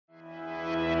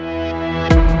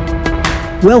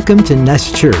Welcome to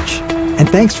Nest Church, and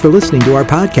thanks for listening to our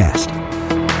podcast.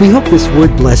 We hope this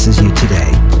word blesses you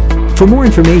today. For more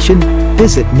information,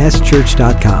 visit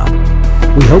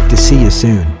nestchurch.com. We hope to see you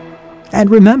soon.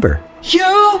 And remember, you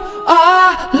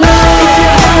are loved.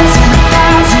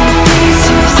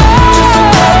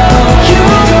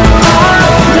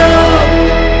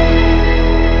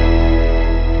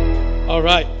 All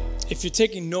right. If you're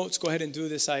taking notes, go ahead and do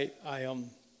this.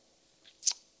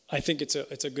 I think it's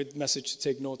a good message to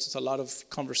take notes. It's a lot of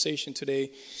conversation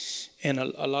today, and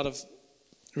a lot of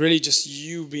really just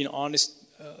you being honest.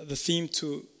 The theme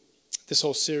to this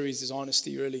whole series is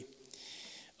honesty, really.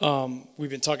 We've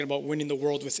been talking about winning the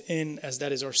world within, as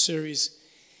that is our series.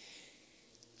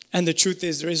 And the truth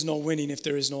is, there is no winning if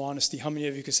there is no honesty. How many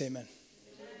of you can say amen?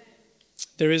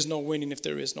 There is no winning if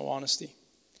there is no honesty.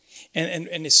 And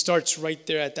it starts right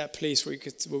there at that place where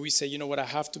we say, you know what, I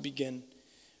have to begin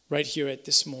right here at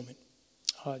this moment,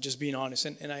 just being honest.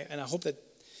 And I hope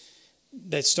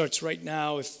that starts right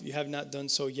now if you have not done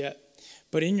so yet.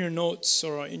 But in your notes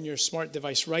or in your smart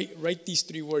device, write these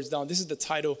 3 words down. This is the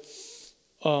title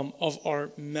of our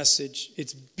message.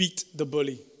 It's Beat the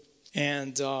Bully.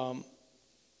 And I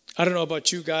don't know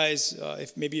about you guys,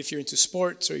 if you're into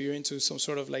sports or you're into some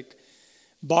sort of like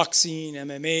boxing,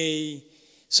 MMA,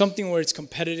 something where it's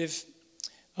competitive.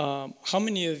 How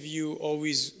many of you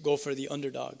always go for the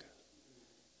underdog?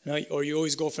 Or you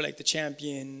always go for like the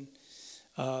champion,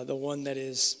 the one that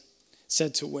is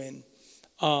said to win.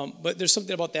 But there's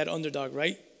something about that underdog,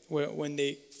 right? Where when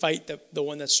they fight the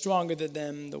one that's stronger than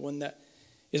them, the one that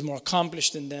is more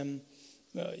accomplished than them,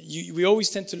 we always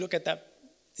tend to look at that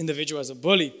individual as a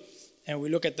bully. And we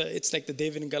look at it's like the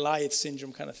David and Goliath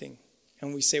syndrome kind of thing.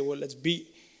 And we say, well, let's beat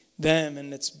them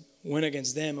and let's win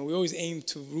against them. And we always aim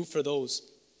to root for those.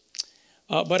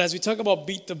 But as we talk about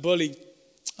beat the bully,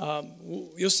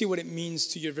 you'll see what it means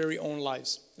to your very own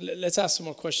lives. Let's ask some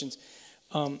more questions.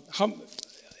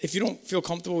 If you don't feel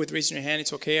comfortable with raising your hand,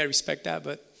 it's okay. I respect that.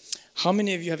 But how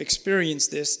many of you have experienced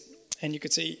this? And you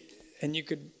could say, and you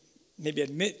could maybe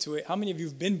admit to it. How many of you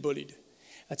have been bullied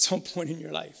at some point in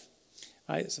your life?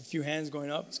 All right, there's a few hands going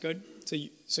up. It's good.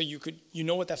 So you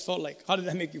know what that felt like. How did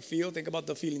that make you feel? Think about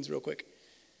the feelings real quick.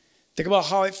 Think about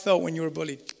how it felt when you were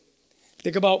bullied.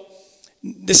 Think about,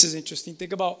 this is interesting,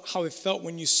 think about how it felt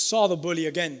when you saw the bully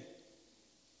again.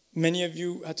 Many of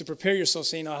you had to prepare yourself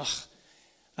saying, I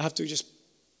have to just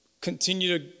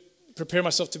continue to prepare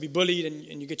myself to be bullied,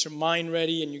 and you get your mind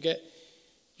ready and you get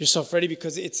yourself ready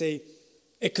because it's a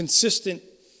consistent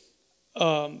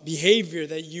behavior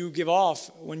that you give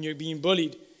off when you're being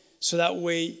bullied. So that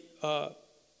way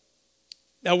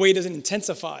it doesn't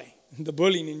intensify the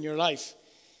bullying in your life.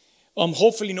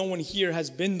 Hopefully no one here has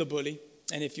been the bully.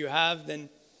 And if you have, then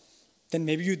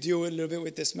maybe you deal a little bit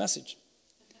with this message.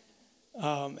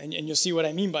 And you'll see what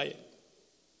I mean by it.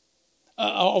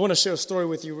 I want to share a story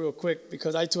with you real quick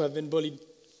because I too have been bullied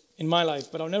in my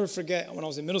life. But I'll never forget when I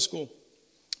was in middle school,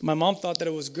 my mom thought that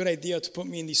it was a good idea to put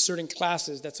me in these certain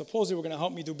classes that supposedly were going to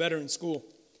help me do better in school.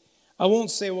 I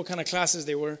won't say what kind of classes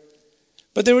they were,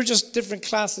 but they were just different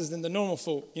classes than the normal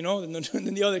folk,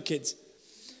 than the other kids.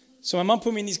 So my mom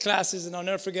put me in these classes, and I'll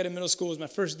never forget in middle school. It was my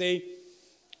first day,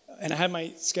 and I had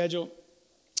my schedule.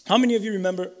 How many of you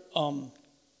remember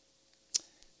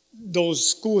those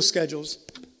school schedules?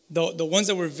 The ones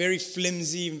that were very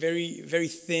flimsy and very, very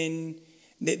thin.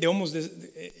 They almost,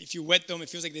 if you wet them, it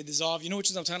feels like they dissolve. You know which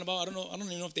ones I'm talking about? I don't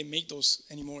even know if they make those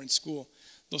anymore in school,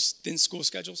 those thin school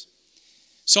schedules.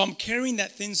 So I'm carrying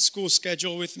that thin school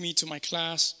schedule with me to my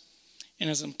class, and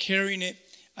as I'm carrying it,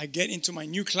 I get into my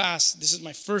new class. This is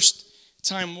my first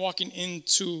time walking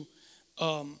into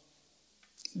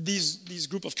these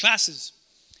group of classes.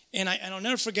 And I'll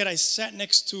never forget, I sat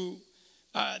next to,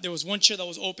 there was one chair that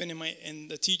was open in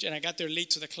the teacher, and I got there late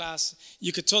to the class.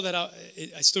 You could tell that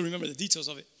I still remember the details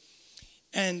of it.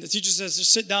 And the teacher says,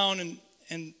 just sit down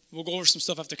and we'll go over some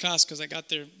stuff after class because I got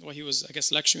there while he was, I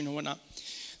guess, lecturing or whatnot.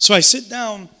 So I sit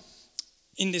down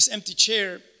in this empty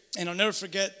chair, and I'll never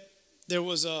forget, there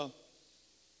was a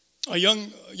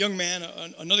young man,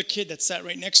 another kid that sat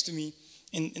right next to me,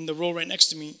 in the row right next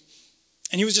to me,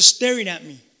 and he was just staring at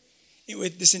me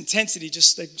with this intensity,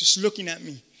 just looking at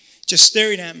me, just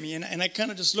staring at me, and I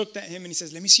kind of just looked at him, and he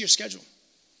says, let me see your schedule.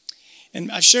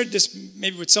 And I've shared this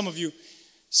maybe with some of you,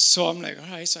 so I'm like, all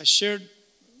right, so I shared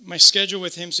my schedule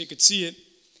with him so he could see it,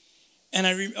 and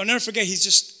I'll never forget, he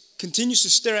just continues to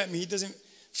stare at me. He doesn't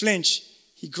flinch.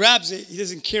 He grabs it. He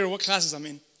doesn't care what classes I'm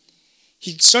in.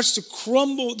 He starts to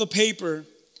crumble the paper.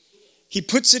 He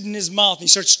puts it in his mouth. And he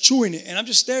starts chewing it. And I'm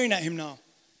just staring at him now.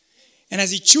 And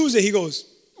as he chews it, he goes,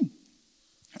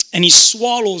 and he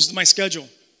swallows my schedule.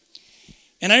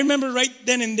 And I remember right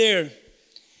then and there,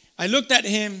 I looked at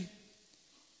him.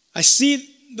 I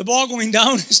see the ball going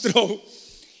down his throat.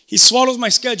 He swallows my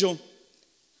schedule.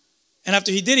 And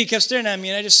after he did, he kept staring at me.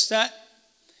 And I just sat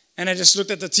and I just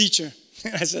looked at the teacher.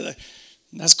 And I said,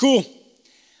 that's cool.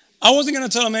 I wasn't going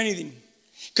to tell him anything.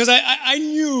 Because I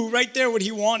knew right there what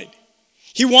he wanted.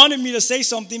 He wanted me to say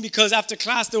something because after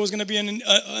class there was going to be an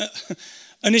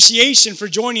initiation for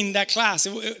joining that class.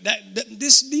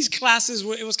 These classes,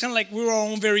 it was kind of like we were our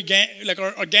own very gang, like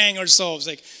our gang ourselves.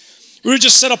 Like we were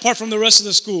just set apart from the rest of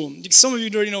the school. Some of you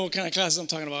already know what kind of classes I'm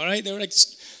talking about, right? They were like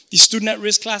these student at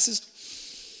risk classes.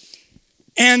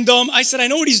 And I said, I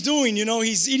know what he's doing. You know,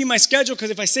 he's eating my schedule because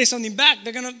if I say something back,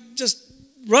 they're going to just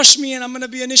rush me and I'm going to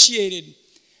be initiated.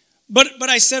 But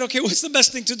I said, okay, what's the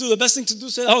best thing to do? The best thing to do,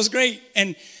 so that was great.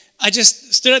 And I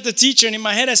just stared at the teacher, and in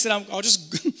my head I said,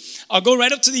 I'll go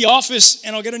right up to the office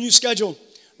and I'll get a new schedule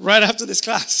right after this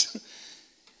class.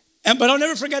 But I'll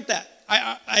never forget that.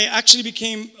 I actually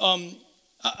became,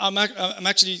 I'm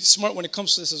actually smart when it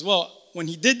comes to this as well. When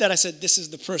he did that, I said, this is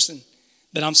the person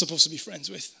that I'm supposed to be friends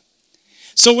with.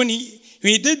 So when he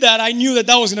did that, I knew that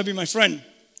was going to be my friend.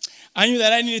 I knew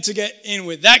that I needed to get in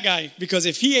with that guy because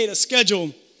if he ate a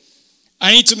schedule,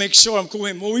 I need to make sure I'm cool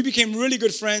with him. Well, we became really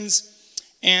good friends,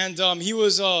 and he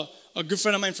was a good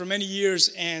friend of mine for many years,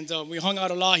 and we hung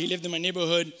out a lot. He lived in my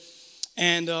neighborhood,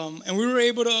 and we were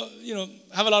able to,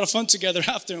 have a lot of fun together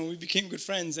after, and we became good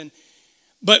friends.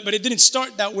 But it didn't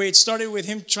start that way. It started with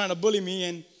him trying to bully me,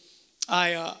 and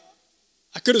I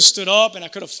could have stood up, and I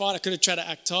could have fought. I could have tried to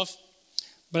act tough,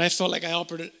 but I felt like I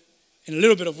operated in a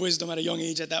little bit of wisdom at a young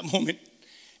age at that moment.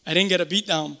 I didn't get a beat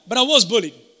down, but I was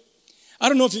bullied. I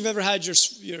don't know if you've ever had your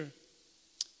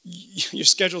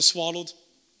schedule swallowed.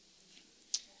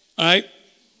 All right?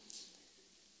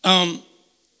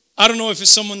 I don't know if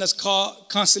it's someone that's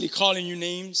constantly calling you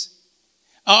names.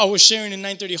 I was sharing in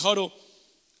 930 Huddle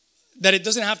that it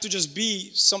doesn't have to just be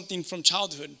something from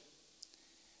childhood.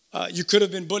 You could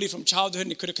have been bullied from childhood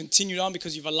and it could have continued on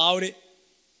because you've allowed it.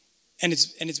 And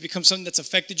it's become something that's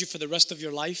affected you for the rest of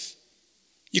your life.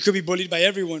 You could be bullied by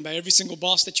everyone, by every single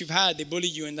boss that you've had. They bully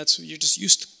you, and that's you're just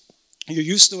used to. You're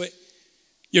used to it.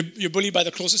 You're bullied by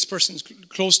the closest person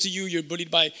close to you. You're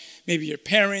bullied by maybe your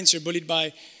parents. You're bullied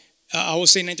by, I will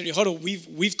say 930 Huddle,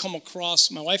 we've come across,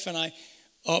 my wife and I,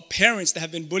 parents that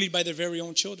have been bullied by their very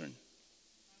own children.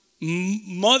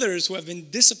 Mothers who have been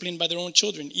disciplined by their own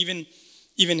children, even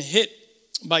hit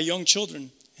by young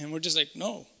children. And we're just like,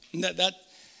 no, that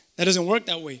doesn't work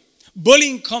that way.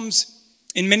 Bullying comes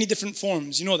in many different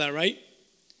forms. You know that, right?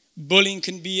 Bullying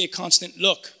can be a constant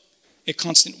look, a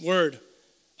constant word,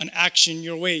 an action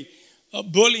your way.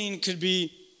 Bullying could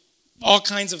be all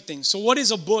kinds of things. So what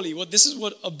is a bully? Well, this is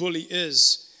what a bully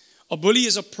is. A bully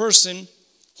is a person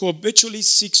who habitually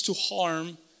seeks to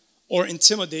harm or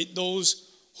intimidate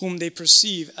those whom they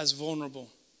perceive as vulnerable.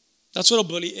 That's what a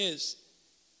bully is.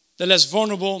 The less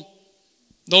vulnerable,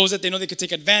 those that they know they could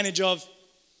take advantage of,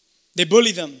 they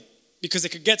bully them because they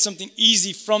could get something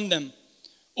easy from them.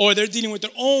 Or they're dealing with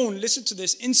their own, listen to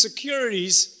this,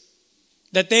 insecurities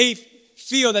that they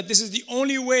feel that this is the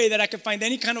only way that I can find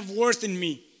any kind of worth in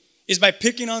me is by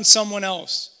picking on someone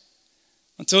else.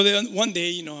 Until one day,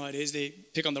 you know how it is, they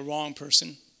pick on the wrong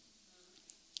person.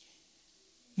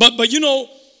 But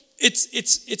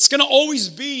it's going to always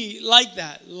be like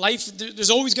that. Life, there's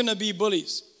always going to be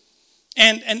bullies.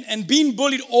 And being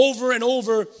bullied over and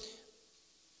over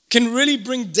can really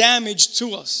bring damage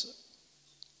to us.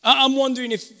 I'm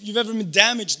wondering if you've ever been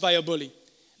damaged by a bully,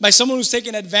 by someone who's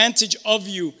taken advantage of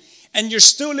you, and you're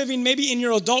still living maybe in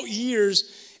your adult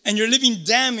years, and you're living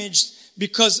damaged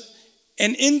because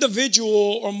an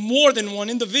individual or more than one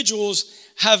individuals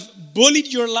have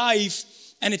bullied your life,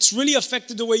 and it's really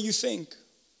affected the way you think.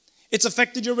 It's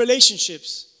affected your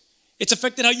relationships. It's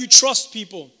affected how you trust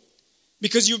people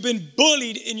because you've been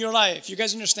bullied in your life. You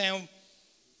guys understand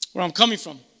where I'm coming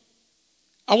from?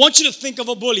 I want you to think of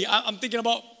a bully. I'm thinking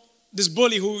about this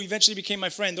bully who eventually became my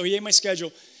friend, though he ate my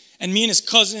schedule. And me and his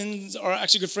cousins are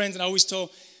actually good friends, and I always tell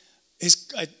his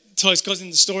cousin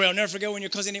the story. I'll never forget when your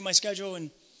cousin ate my schedule.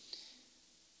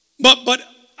 But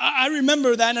I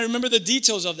remember that, and I remember the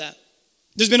details of that.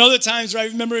 There's been other times where I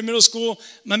remember in middle school,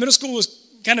 my middle school was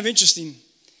kind of interesting,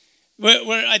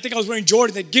 where I think I was wearing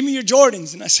Jordans. They give me your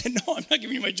Jordans. And I said, no, I'm not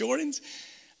giving you my Jordans.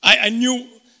 I knew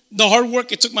the hard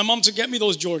work it took my mom to get me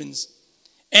those Jordans.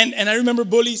 And I remember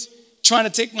bullies trying to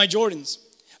take my Jordans.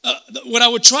 What I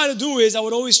would try to do is I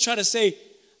would always try to say,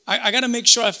 I got to make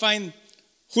sure I find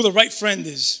who the right friend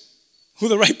is, who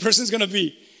the right person is going to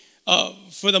be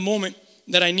for the moment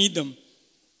that I need them.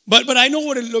 But I know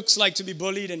what it looks like to be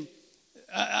bullied, and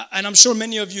and I'm sure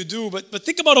many of you do, but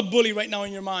think about a bully right now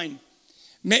in your mind.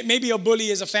 Maybe a bully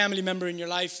is a family member in your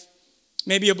life.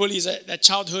 Maybe a bully is that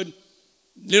childhood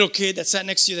little kid that sat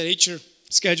next to you that ate your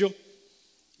schedule.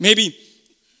 Maybe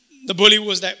the bully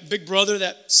was that big brother,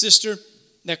 that sister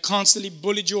that constantly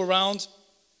bullied you around.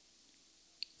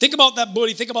 Think about that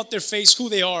bully. Think about their face, who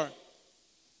they are.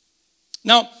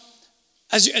 Now,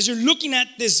 as you're looking at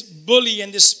this bully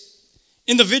and this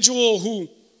individual who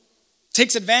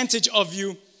takes advantage of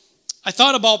you, I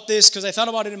thought about this because I thought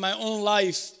about it in my own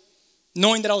life,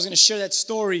 knowing that I was going to share that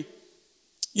story.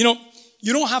 You know,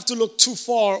 you don't have to look too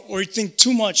far or think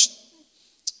too much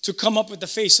to come up with the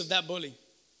face of that bully.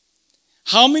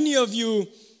 How many of you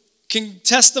can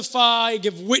testify,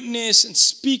 give witness, and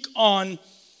speak on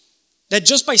that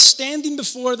just by standing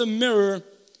before the mirror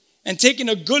and taking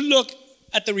a good look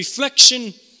at the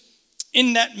reflection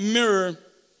in that mirror,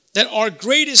 that our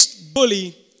greatest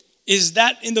bully is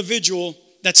that individual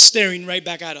that's staring right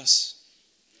back at us?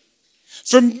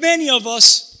 For many of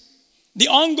us, the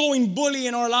ongoing bully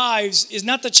in our lives is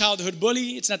not the childhood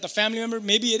bully, it's not the family member,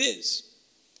 maybe it is.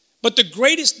 But the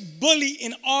greatest bully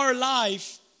in our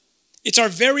life, it's our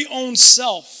very own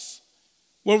self,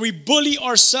 where we bully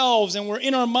ourselves and we're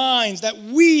in our minds that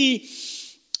we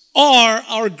are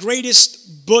our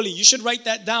greatest bully. You should write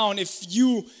that down if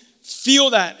you feel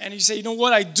that and you say, you know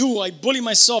what, I do, I bully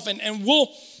myself, and we'll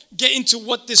get into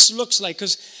what this looks like.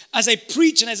 Because as I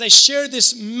preach and as I share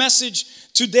this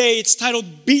message today, it's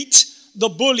titled Beat the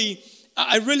Bully.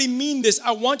 I really mean this.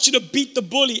 I want you to beat the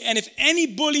bully. And if any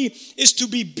bully is to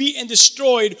be beat and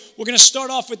destroyed, we're going to start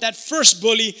off with that first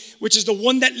bully, which is the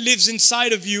one that lives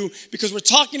inside of you, because we're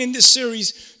talking in this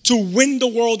series to win the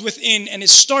world within, and it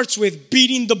starts with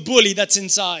beating the bully that's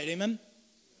inside. Amen?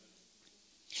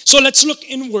 So let's look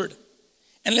inward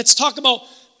and let's talk about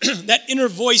that inner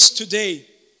voice today.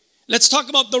 Let's talk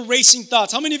about the racing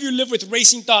thoughts. How many of you live with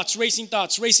racing thoughts, racing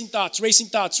thoughts, racing thoughts, racing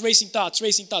thoughts, racing thoughts,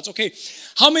 racing thoughts? Okay.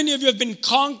 How many of you have been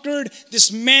conquered,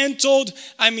 dismantled,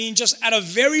 just at a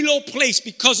very low place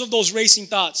because of those racing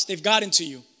thoughts? They've gotten to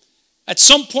you at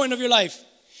some point of your life.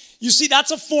 You see,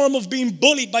 that's a form of being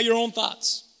bullied by your own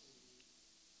thoughts.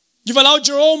 You've allowed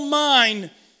your own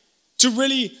mind to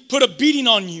really put a beating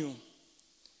on you,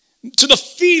 to the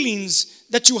feelings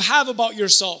that you have about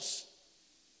yourself.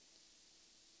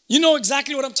 You know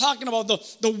exactly what I'm talking about.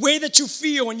 The way that you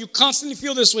feel when you constantly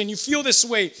feel this way and you feel this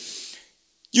way.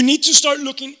 You need to start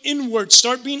looking inward.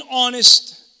 Start being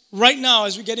honest right now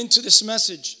as we get into this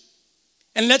message.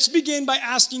 And let's begin by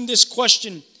asking this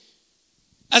question.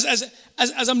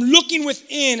 As I'm looking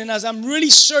within and as I'm really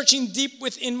searching deep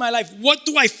within my life, what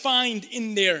do I find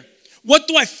in there? What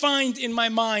do I find in my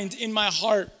mind, in my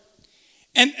heart?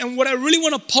 And what I really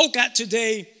want to poke at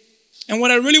today, and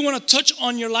what I really want to touch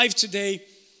on your life today,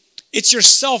 it's your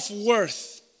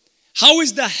self-worth. How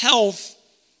is the health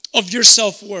of your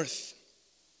self-worth?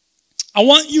 I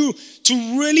want you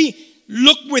to really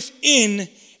look within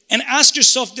and ask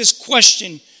yourself this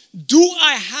question. Do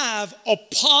I have a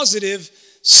positive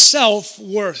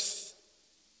self-worth?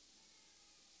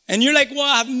 And you're like, well,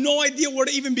 I have no idea where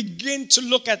to even begin to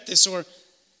look at this, or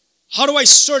how do I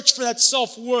search for that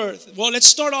self-worth? Well, let's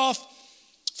start off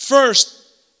first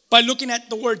by looking at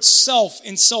the word self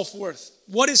in self-worth.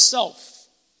 What is self?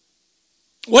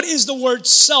 What is the word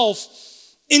self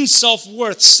in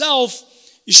self-worth? Self,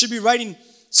 you should be writing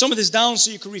some of this down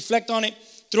so you can reflect on it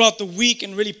throughout the week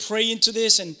and really pray into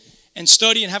this and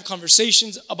study and have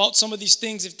conversations about some of these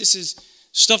things if this is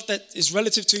stuff that is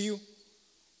relative to you.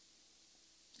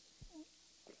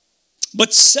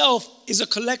 But self is a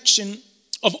collection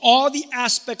of all the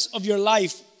aspects of your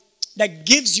life that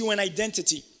gives you an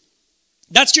identity.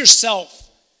 That's your self.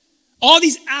 All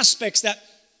these aspects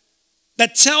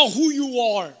that tell who you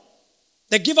are,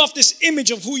 that give off this image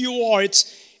of who you are.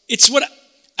 It's what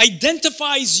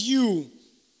identifies you,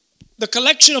 the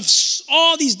collection of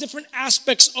all these different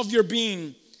aspects of your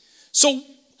being. So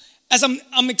as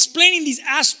I'm explaining these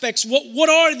aspects, what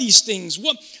are these things?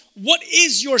 What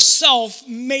is yourself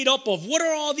made up of? What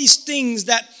are all these things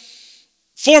that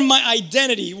form my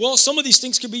identity? Well, some of these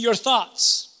things could be your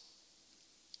thoughts,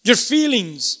 your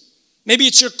feelings. Maybe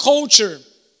it's your culture,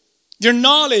 your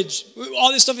knowledge.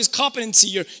 All this stuff is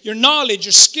competency. Your knowledge,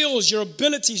 your skills, your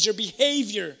abilities, your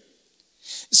behavior.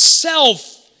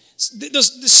 Self. The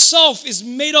self is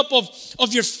made up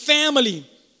of your family,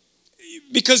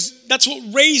 because that's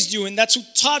what raised you and that's who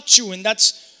taught you and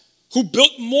that's who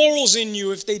built morals in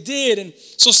you if they did. And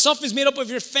so self is made up of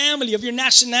your family, of your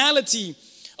nationality,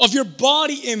 of your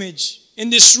body image. In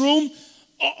this room,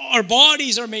 our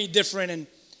bodies are made different,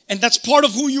 and that's part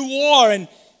of who you are.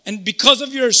 And because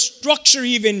of your structure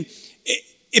even,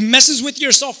 it messes with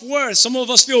your self-worth. Some of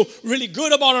us feel really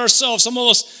good about ourselves. Some of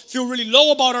us feel really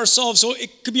low about ourselves. So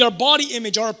it could be our body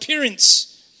image, our appearance,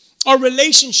 our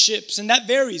relationships, and that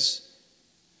varies.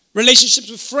 Relationships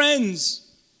with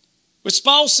friends, with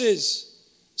spouses.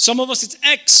 Some of us it's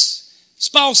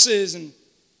ex-spouses, and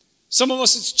some of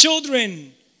us it's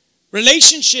children,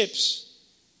 relationships.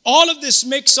 All of this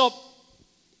makes up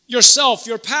yourself,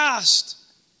 your past,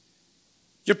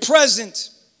 your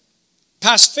present,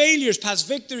 past failures, past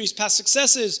victories, past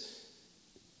successes.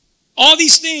 All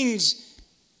these things,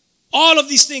 all of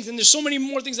these things, and there's so many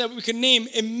more things that we can name.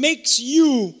 It makes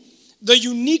you the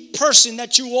unique person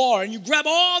that you are. And you grab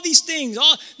all these things,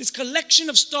 all this collection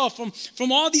of stuff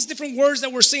from all these different words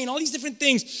that we're saying, all these different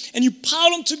things, and you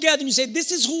pile them together and you say,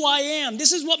 this is who I am.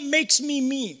 This is what makes me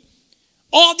me.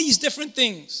 All these different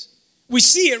things. We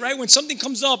see it, right? When something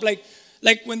comes up, like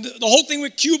when the whole thing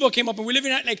with Cuba came up and we're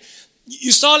living at, like,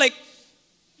 you saw like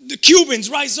the Cubans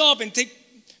rise up and take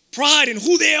pride in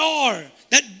who they are.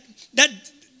 That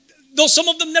though some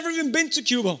of them never even been to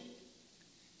Cuba.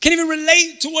 Can't even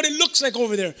relate to what it looks like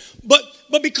over there. But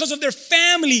because of their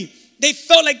family, they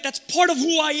felt like that's part of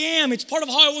who I am. It's part of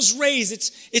how I was raised.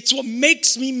 It's what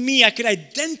makes me me. I could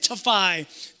identify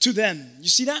to them. You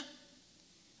see that?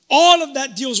 All of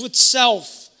that deals with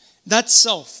self. That's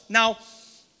self. Now,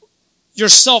 your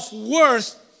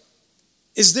self-worth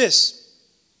is this.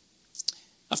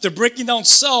 After breaking down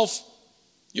self,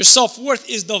 your self-worth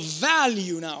is the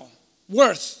value now.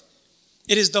 Worth.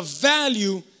 It is the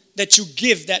value that you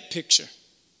give that picture.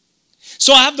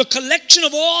 So I have the collection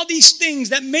of all these things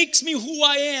that makes me who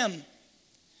I am,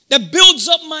 that builds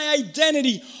up my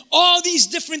identity, all these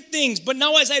different things. But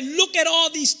now as I look at all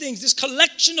these things, this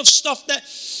collection of stuff that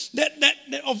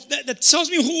tells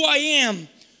me who I am,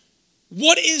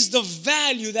 what is the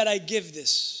value that I give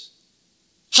this?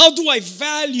 How do I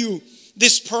value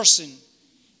this person?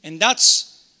 And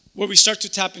that's where we start to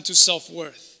tap into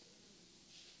self-worth.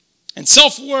 And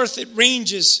self-worth, it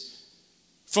ranges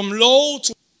from low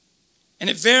to, and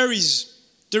it varies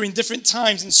during different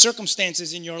times and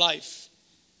circumstances in your life.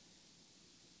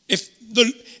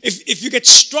 If you get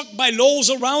struck by lows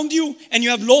around you and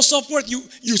you have low self-worth,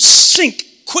 you sink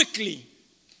quickly,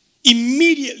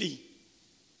 immediately.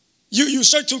 You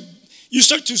start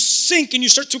to sink and you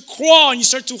start to crawl and you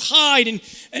start to hide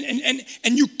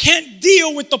and you can't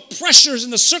deal with the pressures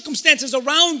and the circumstances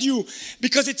around you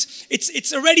because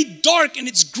it's already dark and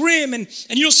it's grim and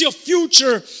you don't see a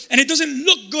future and it doesn't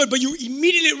look good, but you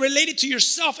immediately relate it to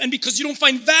yourself, and because you don't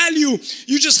find value,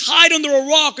 you just hide under a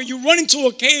rock or you run into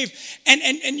a cave and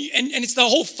it's the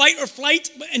whole fight or flight,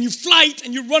 and you flight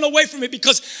and you run away from it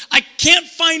because I can't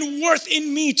find worth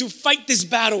in me to fight this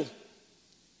battle.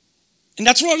 And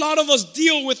that's where a lot of us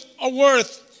deal with our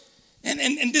worth.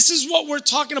 And this is what we're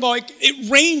talking about.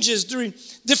 It ranges during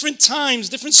different times,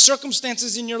 different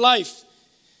circumstances in your life.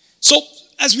 So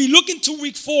as we look into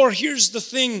week 4, here's the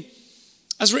thing.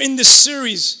 As we're in this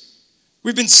series,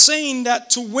 we've been saying that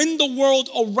to win the world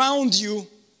around you,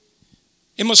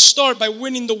 it must start by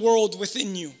winning the world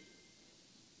within you.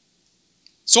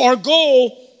 So our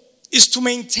goal is to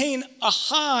maintain a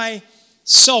high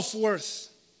self-worth.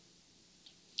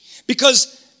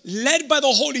 Because led by the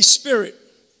Holy Spirit,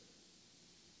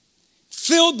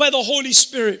 filled by the Holy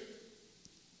Spirit,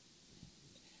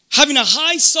 having a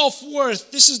high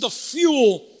self-worth, this is the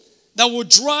fuel that will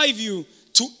drive you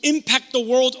to impact the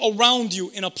world around you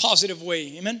in a positive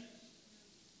way. Amen?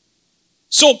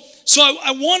 So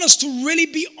I want us to really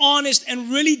be honest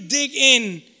and really dig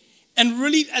in and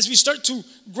really, as we start to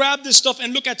grab this stuff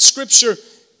and look at Scripture,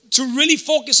 to really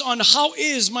focus on how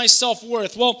is my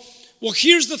self-worth. Well,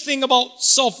 here's the thing about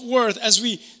self-worth as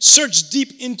we search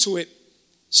deep into it.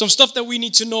 Some stuff that we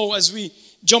need to know as we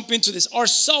jump into this. Our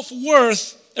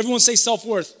self-worth, everyone say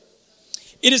self-worth.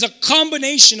 It is a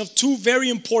combination of two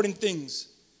very important things.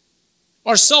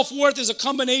 Our self-worth is a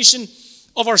combination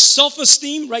of our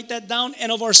self-esteem, write that down,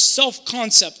 and of our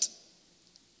self-concept.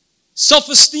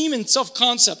 Self-esteem and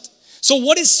self-concept. So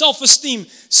what is self-esteem?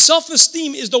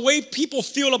 Self-esteem is the way people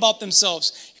feel about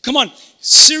themselves. Come on,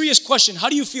 serious question. How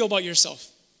do you feel about yourself?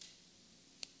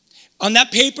 On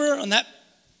that paper, on that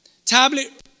tablet,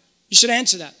 you should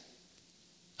answer that.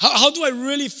 How do I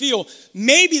really feel?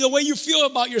 Maybe the way you feel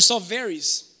about yourself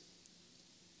varies.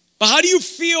 But how do you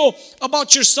feel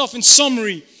about yourself in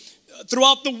summary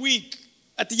throughout the week?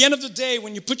 At the end of the day,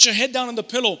 when you put your head down on the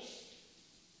pillow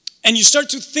and you start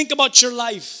to think about your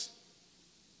life,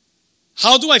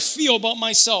 how do I feel about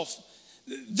myself?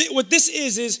 What this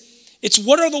is it's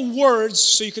what are the words,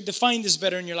 so you could define this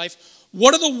better in your life,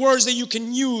 what are the words that you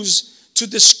can use to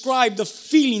describe the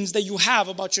feelings that you have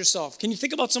about yourself? Can you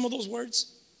think about some of those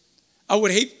words? I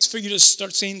would hate for you to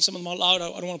start saying some of them out loud.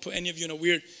 I don't want to put any of you in a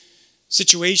weird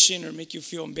situation or make you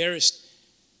feel embarrassed.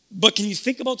 But can you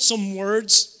think about some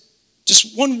words,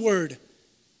 just one word,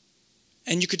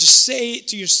 and you could just say it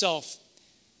to yourself,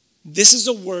 this is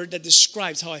a word that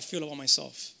describes how I feel about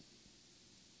myself.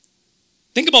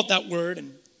 Think about that word,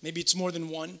 and maybe it's more than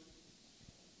one.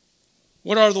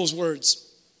 What are those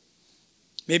words?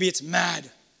 Maybe it's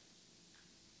mad.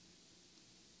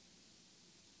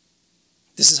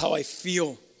 This is how I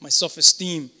feel, my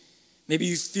self-esteem. Maybe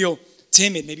you feel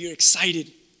timid. Maybe you're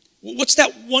excited. What's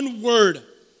that one word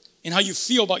in how you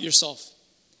feel about yourself?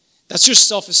 That's your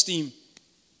self-esteem.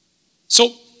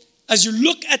 So, as you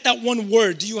look at that one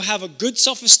word, do you have a good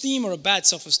self-esteem or a bad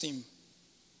self-esteem?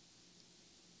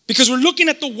 Because we're looking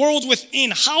at the world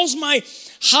within. Why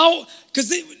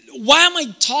am I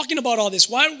talking about all this?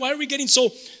 Why are we getting so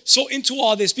into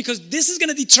all this? Because this is going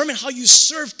to determine how you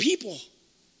serve people.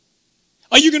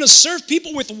 Are you going to serve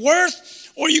people with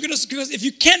worth? Or are you going to, because if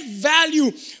you can't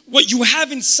value what you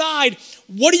have inside,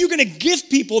 what are you going to give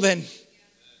people then?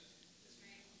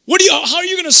 How are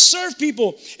you going to serve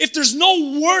people? If there's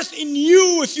no worth in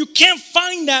you, if you can't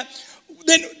find that,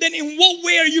 then in what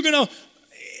way are you going to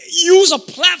use a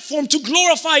platform to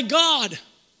glorify God?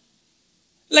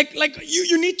 Like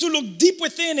you need to look deep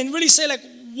within and really say, like,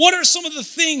 what are some of the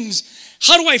things?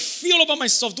 How do I feel about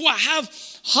myself? Do I have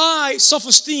high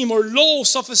self-esteem or low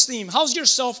self-esteem? How's your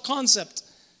self-concept?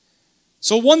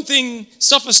 So one thing,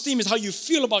 self-esteem, is how you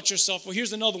feel about yourself. Well,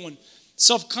 here's another one.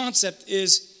 Self-concept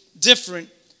is different,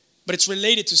 but it's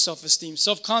related to self-esteem.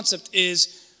 Self-concept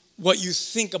is what you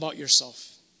think about yourself.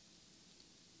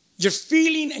 Your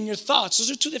feeling and your thoughts,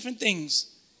 those are two different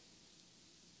things.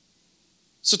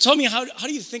 So tell me, how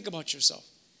do you think about yourself?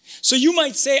 So you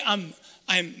might say, I'm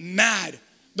mad,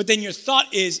 but then your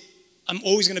thought is, I'm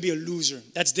always going to be a loser.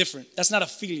 That's different. That's not a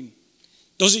feeling.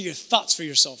 Those are your thoughts for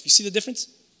yourself. You see the difference?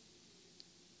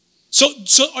 So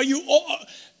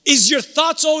is your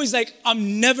thoughts always like,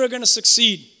 I'm never going to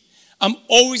succeed. I'm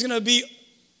always going to be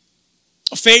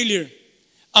a failure.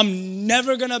 I'm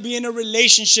never going to be in a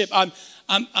relationship. I'm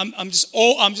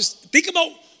just think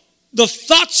about the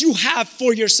thoughts you have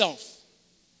for yourself.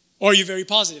 Or are you very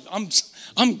positive?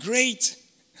 I'm great.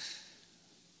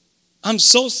 I'm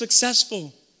so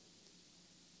successful.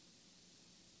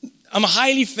 I'm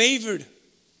highly favored.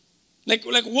 Like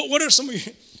what are some of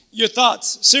your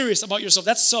thoughts, serious about yourself?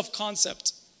 That's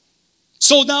self-concept.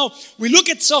 So now we look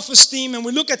at self-esteem and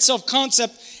we look at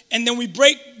self-concept, and then we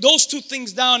break those two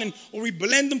things down or we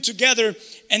blend them together,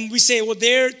 and we say, well,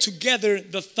 they're together,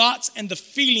 the thoughts and the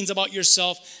feelings about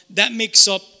yourself, that makes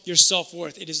up your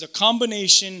self-worth. It is a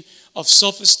combination of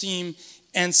self-esteem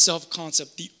and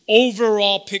self-concept. The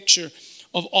overall picture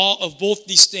of both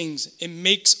these things, it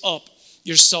makes up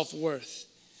your self-worth.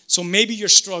 So maybe you're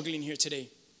struggling here today.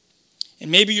 And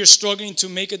maybe you're struggling to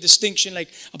make a distinction like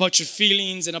about your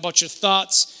feelings and about your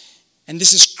thoughts. And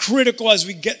this is critical as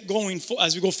we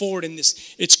go forward in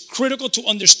this. It's critical to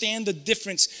understand the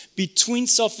difference between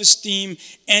self-esteem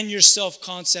and your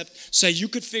self-concept, so that you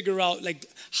could figure out, like,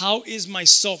 how is my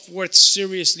self-worth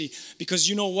seriously? Because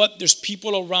you know what? There's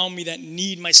people around me that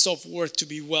need my self-worth to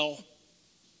be well.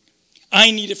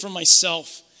 I need it for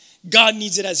myself. God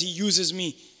needs it as He uses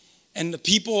me. And the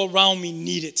people around me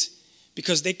need it,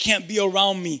 because they can't be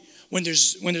around me when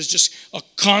there's just a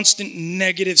constant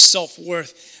negative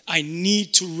self-worth. I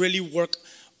need to really work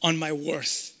on my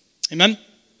worth. Amen?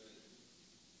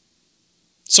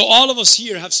 So all of us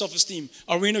here have self-esteem.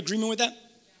 Are we in agreement with that?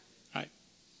 All right.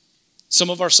 Some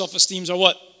of our self-esteems are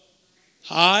what?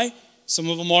 High. Some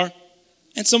of them are.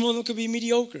 And some of them could be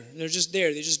mediocre. They're just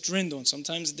there. They just dwindle. And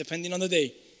sometimes, depending on the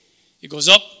day, it goes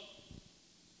up.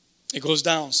 It goes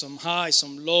down. Some high,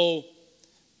 some low.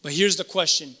 But here's the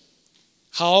question.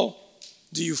 How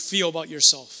do you feel about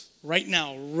yourself right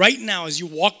now? Right now, as you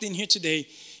walked in here today,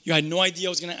 you had no idea I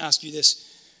was going to ask you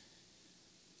this.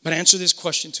 But answer this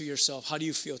question to yourself. How do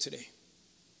you feel today?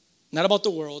 Not about the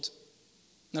world.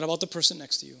 Not about the person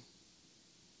next to you.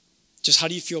 Just how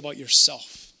do you feel about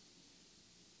yourself?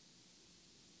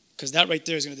 Because that right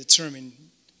there is going to determine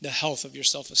the health of your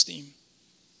self-esteem.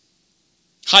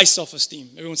 High self-esteem.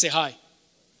 Everyone say hi.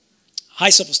 High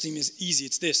self-esteem is easy.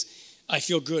 It's this. I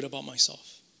feel good about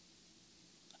myself.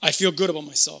 I feel good about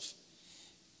myself.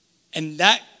 And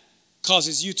that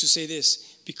causes you to say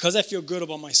this. Because I feel good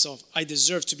about myself, I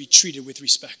deserve to be treated with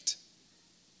respect.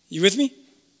 You with me?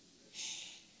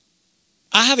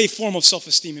 I have a form of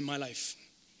self-esteem in my life.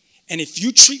 And if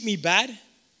you treat me bad,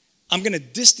 I'm going to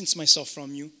distance myself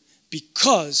from you,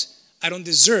 because I don't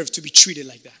deserve to be treated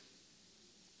like that.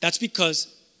 That's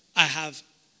because I have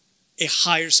a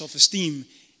higher self-esteem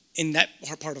in that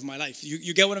part of my life.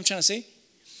 You get what I'm trying to say?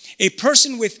 A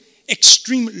person with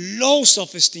extreme low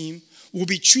self-esteem will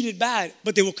be treated bad,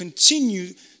 but they will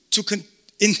continue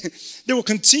in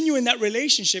that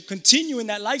relationship, continue in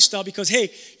that lifestyle because,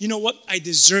 hey, you know what? I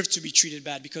deserve to be treated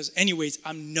bad because anyways,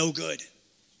 I'm no good.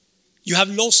 You have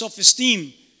low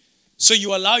self-esteem, so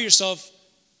you allow yourself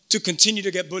to continue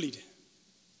to get bullied.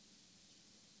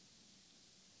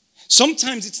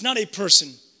 Sometimes it's not a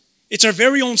person. It's our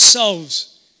very own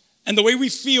selves and the way we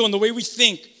feel and the way we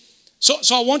think.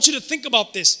 So I want you to think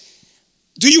about this.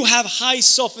 Do you have high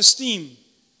self-esteem?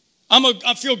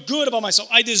 I feel good about myself.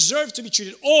 I deserve to be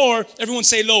treated. Or, everyone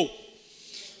say low.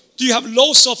 Do you have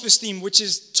low self-esteem, which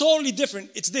is totally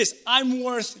different? It's this. I'm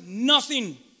worth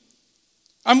nothing.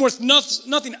 I'm worth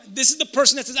nothing. This is the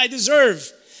person that says, I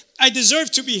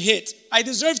deserve to be hit. I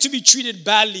deserve to be treated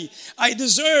badly. I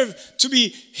deserve to be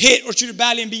hit or treated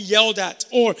badly and be yelled at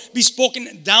or be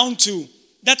spoken down to.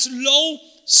 That's low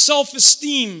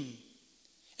self-esteem.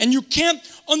 And you can't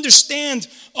understand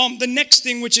the next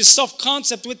thing, which is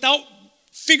self-concept, without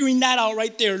figuring that out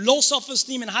right there. Low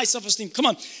self-esteem and high self-esteem. Come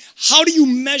on. How do you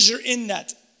measure in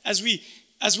that?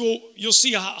 You'll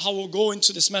see how we'll go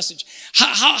into this message.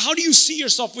 How do you see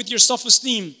yourself with your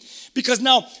self-esteem? Because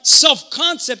now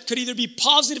self-concept could either be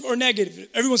positive or negative.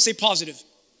 Everyone say positive.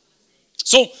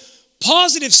 So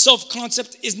positive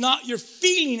self-concept is not your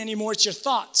feeling anymore, it's your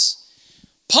thoughts.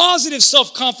 Positive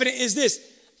self-confidence is this.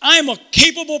 I am a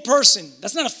capable person.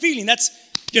 That's not a feeling. That's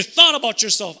your thought about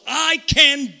yourself. I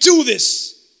can do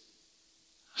this.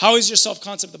 How is your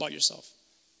self-concept about yourself?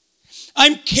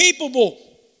 I'm capable.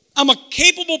 I'm a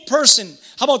capable person.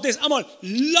 How about this? I'm a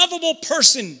lovable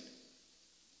person.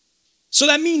 So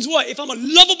that means what? If I'm a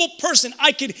lovable person,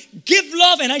 I could give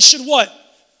love and I should what?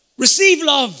 Receive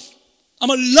love.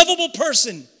 I'm a lovable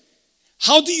person.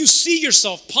 How do you see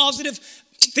yourself? Positive.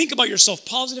 Think about yourself.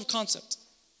 Positive concept.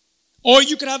 Or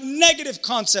you could have negative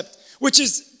concept, which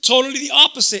is totally the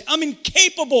opposite. I'm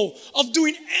incapable of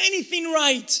doing anything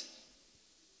right.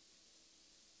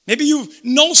 Maybe you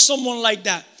know someone like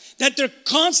that they're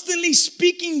constantly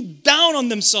speaking down on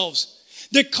themselves.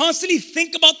 They constantly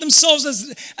think about themselves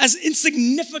as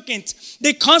insignificant.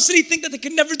 They constantly think that they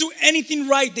can never do anything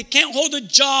right. They can't hold a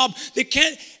job.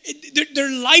 Their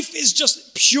life is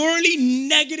just purely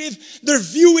negative. Their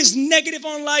view is negative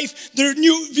on life. Their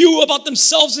new view about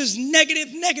themselves is negative.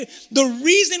 The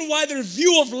reason why their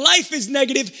view of life is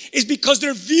negative is because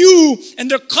their view and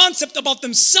their concept about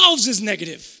themselves is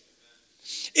negative.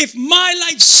 If my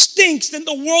life stinks, then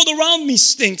the world around me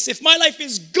stinks. If my life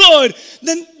is good,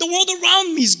 then the world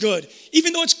around me is good,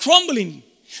 even though it's crumbling.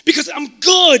 Because I'm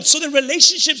good, so then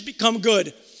relationships become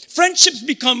good. Friendships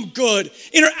become good.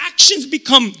 Interactions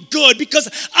become good because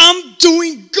I'm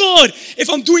doing good. If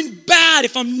I'm doing bad,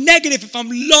 if I'm negative, if I'm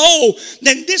low,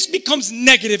 then this becomes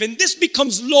negative and this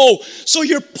becomes low. So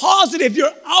you're positive,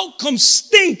 your outcome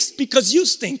stinks because you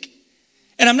stink.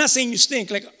 And I'm not saying you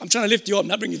stink, like I'm trying to lift you up,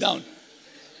 not bring you down.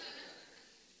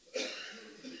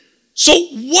 So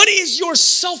what is your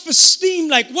self-esteem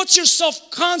like? What's your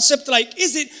self-concept like?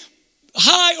 Is it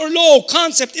high or low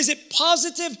concept? Is it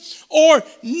positive or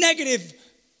negative?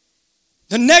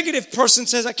 The negative person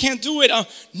says, I can't do it.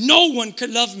 No one could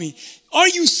love me. Are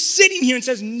you sitting here and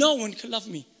says, no one could love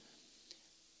me?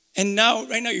 And now,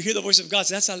 right now, you hear the voice of God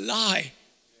say, that's a lie.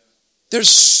 There's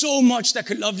so much that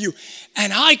could love you.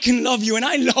 And I can love you and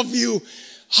I love you.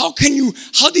 How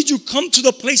did you come to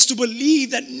the place to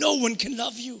believe that no one can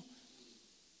love you?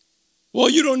 Well,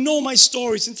 you don't know my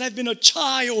story. Since I've been a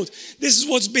child, this is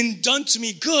what's been done to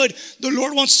me. Good. The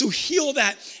Lord wants to heal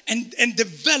that and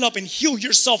develop and heal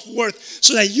your self-worth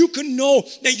so that you can know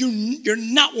that you're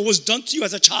not what was done to you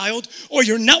as a child, or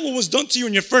you're not what was done to you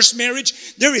in your first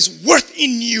marriage. There is worth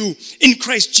in you in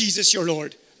Christ Jesus your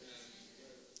Lord.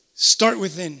 Start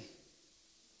within.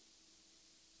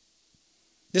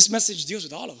 This message deals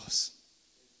with all of us.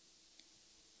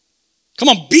 Come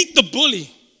on, beat the bully.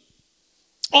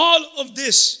 All of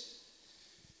this,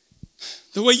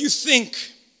 the way you think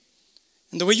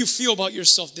and the way you feel about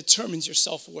yourself determines your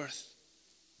self-worth.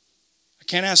 I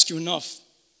can't ask you enough.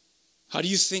 How do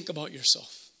you think about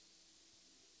yourself?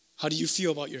 How do you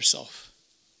feel about yourself?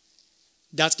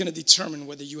 That's going to determine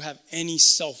whether you have any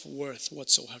self-worth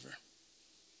whatsoever.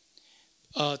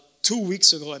 2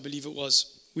 weeks ago, I believe it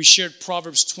was, we shared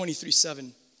Proverbs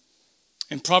 23:7.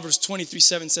 And Proverbs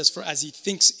 23:7 says, for as he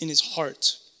thinks in his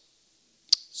heart,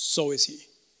 so is he.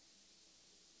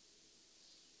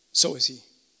 So is he.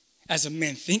 As a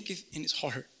man thinketh in his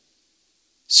heart,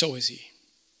 so is he.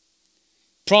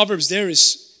 Proverbs there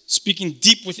is speaking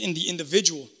deep within the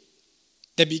individual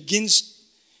that begins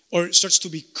or starts to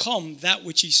become that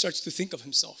which he starts to think of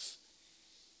himself.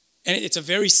 And it's a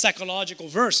very psychological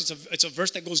verse. It's a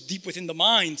verse that goes deep within the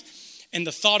mind and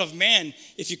the thought of man.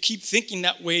 If you keep thinking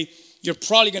that way, you're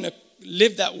probably going to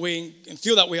live that way and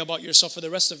feel that way about yourself for the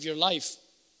rest of your life.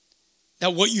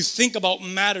 That what you think about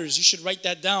matters. You should write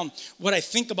that down. What I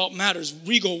think about matters.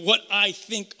 Regal, what I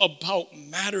think about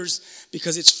matters,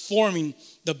 because it's forming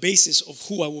the basis of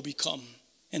who I will become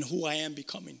and who I am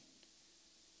becoming.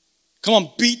 Come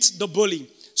on, beat the bully.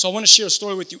 So I want to share a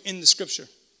story with you in the scripture.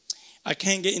 I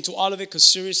can't get into all of it because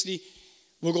seriously,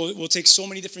 we'll take so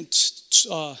many different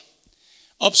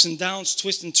ups and downs,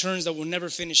 twists and turns that we'll never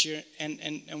finish here. And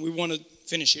we want to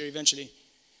finish here eventually.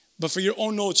 But for your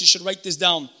own notes, you should write this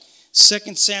down.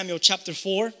 2 Samuel chapter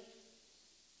 4.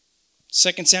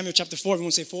 2 Samuel chapter 4.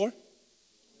 Everyone say 4?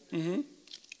 2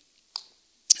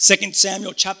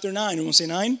 Samuel chapter 9. Everyone say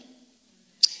 9?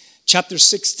 Chapter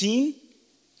 16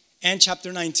 and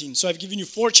chapter 19. So I've given you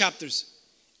 4 chapters,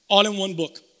 all in one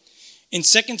book. In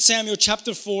 2 Samuel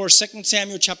chapter 4, 2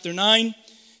 Samuel chapter 9,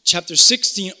 chapter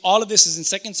 16, all of this is in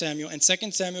 2 Samuel, and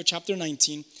 2 Samuel chapter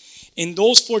 19. In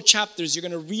those 4 chapters, you're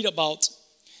going to read about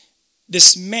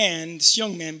this man, this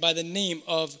young man by the name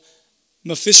of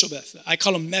Mephibosheth. I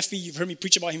call him Mephi. You've heard me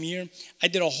preach about him here. I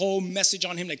did a whole message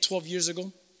on him like 12 years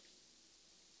ago.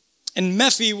 And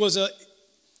Mephi was a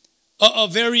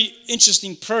very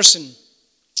interesting person.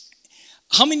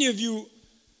 How many of you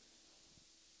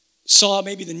saw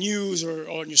maybe the news or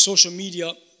on your social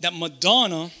media that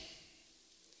Madonna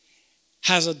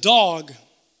has a dog,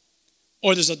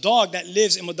 or there's a dog that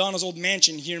lives in Madonna's old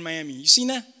mansion here in Miami? You seen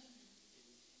that?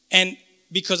 And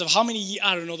because of how many,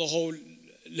 I don't know the whole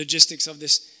logistics of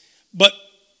this, but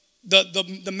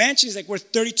the mansion is like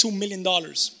worth $32 million.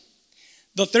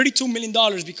 The $32 million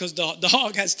because the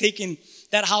dog has taken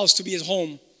that house to be his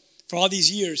home for all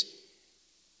these years.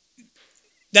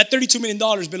 That $32 million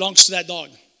belongs to that dog.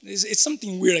 It's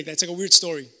something weird like that. It's like a weird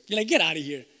story. You're like, get out of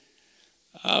here.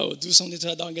 Oh, do something to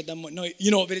that dog and get that money. No,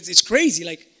 you know, but it's crazy.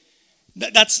 Like,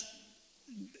 that's,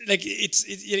 like, it's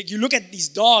you look at these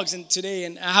dogs and today,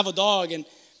 and I have a dog, and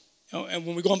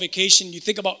when we go on vacation, you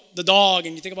think about the dog,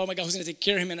 and you think about, oh my God, who's going to take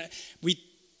care of him? And we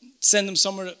send him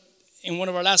somewhere in one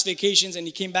of our last vacations, and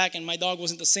he came back, and my dog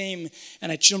wasn't the same,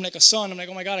 and I treat him like a son. I'm like,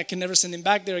 oh my God, I can never send him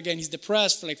back there again. He's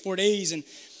depressed for like 4 days, and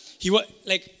he was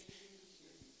like,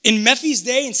 in Mephi's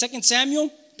day, in 2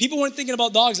 Samuel, people weren't thinking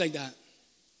about dogs like that.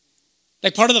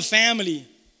 Like part of the family.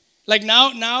 Like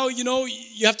now, you know,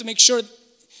 you have to make sure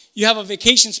you have a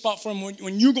vacation spot for him.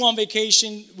 When you go on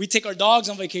vacation, we take our dogs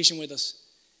on vacation with us.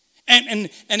 And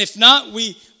if not,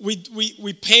 we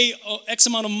pay X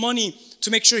amount of money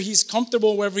to make sure he's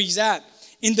comfortable wherever he's at.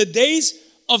 In the days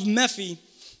of Mephi,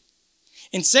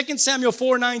 in 2 Samuel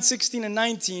 4, 9, 16, and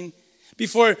 19,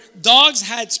 before dogs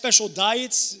had special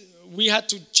diets, we had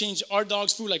to change our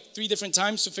dog's food like 3 different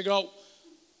times to figure out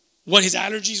what his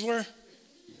allergies were.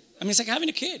 I mean, it's like having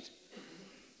a kid.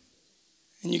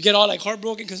 And you get all like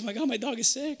heartbroken because, my God, my dog is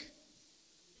sick.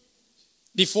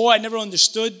 Before, I never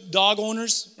understood dog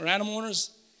owners or animal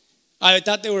owners. I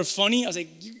thought they were funny. I was like,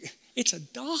 it's a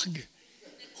dog.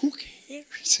 Who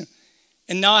cares?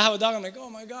 And now I have a dog. I'm like, oh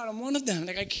my God, I'm one of them.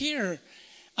 Like, I care.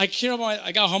 I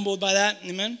got humbled by that.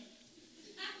 Amen.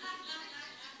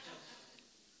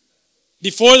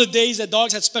 Before the days that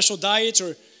dogs had special diets,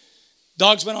 or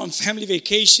dogs went on family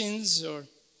vacations, or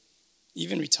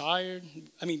even retired.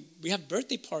 I mean, we have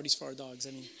birthday parties for our dogs.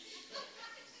 I mean,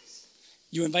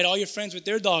 you invite all your friends with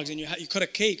their dogs, and you cut a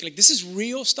cake. Like, this is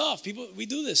real stuff. People, we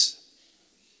do this.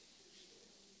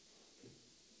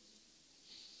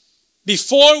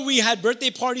 Before we had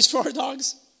birthday parties for our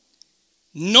dogs,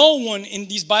 no one in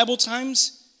these Bible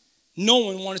times, no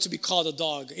one wanted to be called a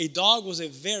dog. A dog was a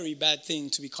very bad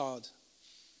thing to be called.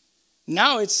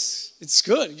 Now it's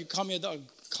good. You call me a dog.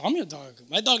 Call me a dog.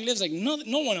 My dog lives like no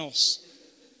one else.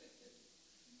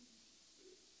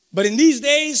 But in these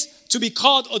days, to be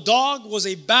called a dog was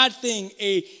a bad thing,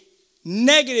 a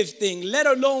negative thing, let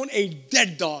alone a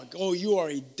dead dog. Oh, you are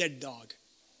a dead dog.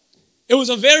 It was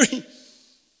a very,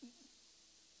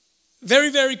 very,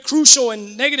 very crucial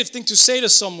and negative thing to say to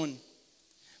someone.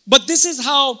 But this is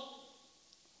how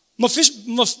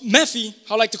Mephi,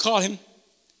 I like to call him,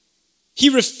 he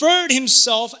referred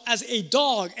himself as a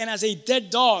dog and as a dead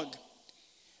dog.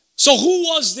 So who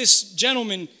was this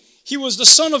gentleman? He was the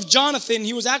son of Jonathan.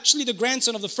 He was actually the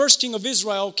grandson of the first king of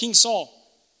Israel, King Saul.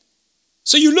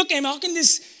 So you look at him, how can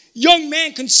this young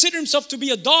man consider himself to be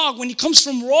a dog when he comes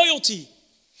from royalty?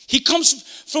 He comes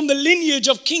from the lineage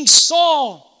of King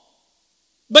Saul.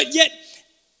 But yet,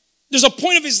 there's a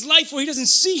point of his life where he doesn't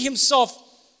see himself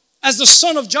as the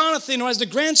son of Jonathan or as the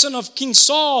grandson of King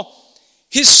Saul.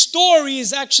 His story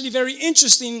is actually very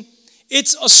interesting.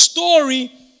 It's a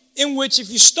story in which, if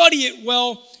you study it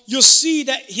well, you'll see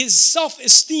that his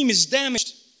self-esteem is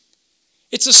damaged.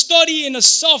 It's a study in a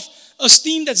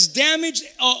self-esteem that's damaged,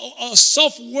 a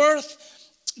self-worth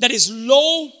that is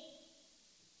low.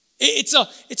 It's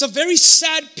a very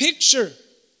sad picture,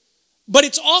 but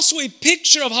it's also a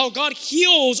picture of how God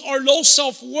heals our low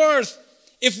self-worth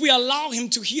if we allow him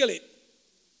to heal it.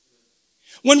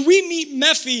 When we meet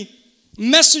Nephi,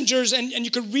 messengers, and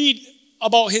you could read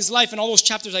about his life in all those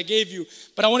chapters I gave you,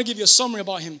 but I want to give you a summary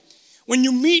about him. When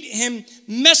you meet him,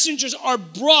 messengers are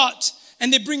brought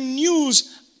and they bring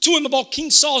news to him about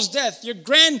King Saul's death. Your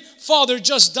grandfather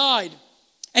just died.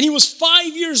 And he was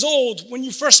 5 years old when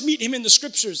you first meet him in the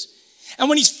scriptures. And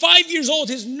when he's 5 years old,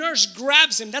 his nurse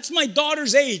grabs him. That's my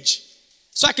daughter's age.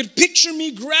 So I could picture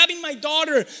me grabbing my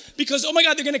daughter because, oh my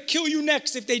God, they're going to kill you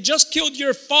next. If they just killed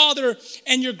your father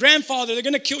and your grandfather, they're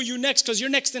going to kill you next because you're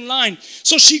next in line.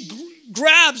 So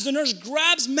the nurse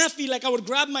grabs Nephi like I would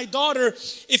grab my daughter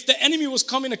if the enemy was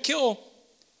coming to kill.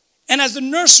 And as the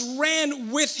nurse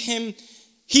ran with him,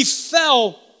 he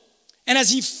fell. And as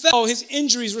he fell, his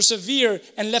injuries were severe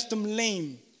and left him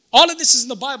lame. All of this is in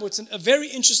the Bible. It's a very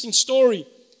interesting story.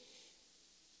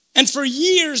 And for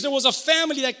years, there was a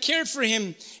family that cared for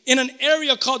him in an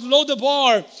area called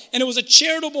Lodabar. And it was a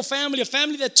charitable family, a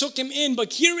family that took him in.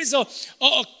 But here is a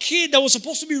kid that was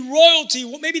supposed to be royalty,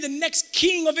 maybe the next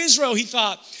king of Israel, he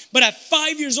thought. But at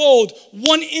 5 years old,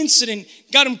 one incident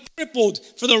got him crippled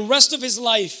for the rest of his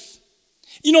life.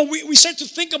 You know, we start to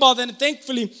think about that, and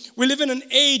thankfully, we live in an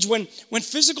age when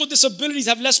physical disabilities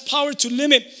have less power to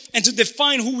limit and to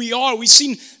define who we are. We've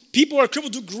seen people who are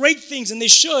crippled do great things, and they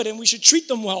should, and we should treat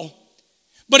them well.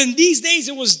 But in these days,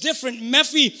 it was different.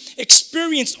 Nephi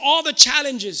experienced all the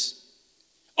challenges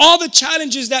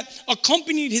that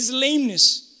accompanied his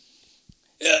lameness.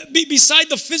 Beside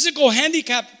the physical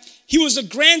handicap, he was a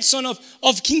grandson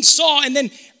of King Saul, and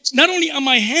then not only am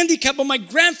I handicapped, but my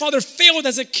grandfather failed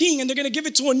as a king, and they're going to give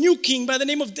it to a new king by the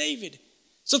name of David.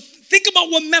 So think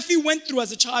about what Nephi went through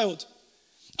as a child.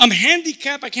 I'm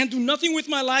handicapped. I can't do nothing with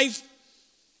my life.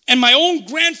 And my own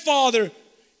grandfather,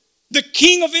 the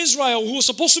king of Israel, who was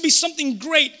supposed to be something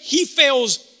great, he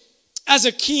fails as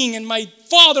a king. And my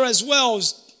father as well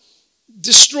is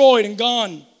destroyed and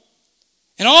gone.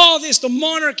 And all this, the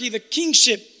monarchy, the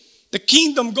kingship, the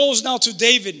kingdom goes now to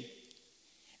David.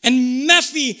 And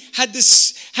Nephi had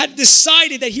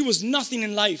decided that he was nothing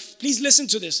in life. Please listen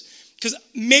to this, because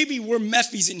maybe we're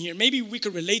Nephis in here. Maybe we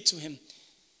could relate to him.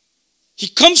 He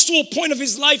comes to a point of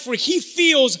his life where he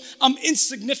feels I'm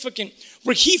insignificant,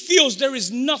 where he feels there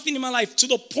is nothing in my life, to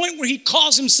the point where he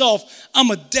calls himself, I'm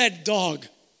a dead dog.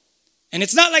 And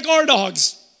it's not like our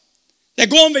dogs that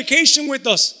go on vacation with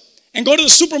us and go to the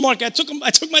supermarket. I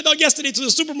took my dog yesterday to the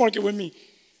supermarket with me.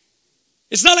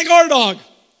 It's not like our dog.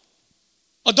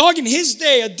 A dog in his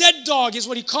day, a dead dog is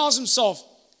what he calls himself,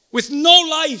 with no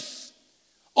life.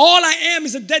 All I am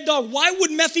is a dead dog. Why would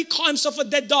Nephi call himself a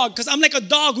dead dog? Because I'm like a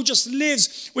dog who just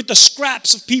lives with the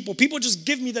scraps of people. People just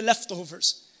give me the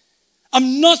leftovers.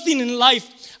 I'm nothing in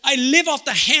life. I live off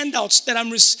the handouts that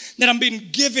I'm being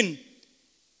given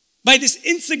by this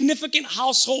insignificant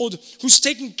household who's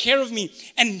taking care of me.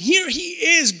 And here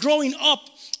he is growing up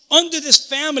under this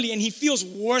family, and he feels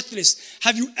worthless.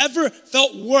 Have you ever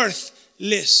felt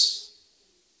worthless?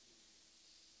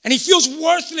 And he feels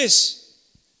worthless.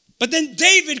 But then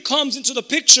David comes into the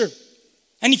picture,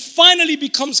 and he finally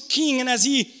becomes king. And as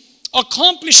he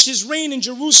accomplished his reign in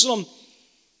Jerusalem,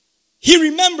 he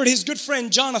remembered his good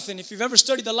friend Jonathan. If you've ever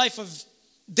studied the life of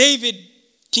David,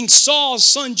 King Saul's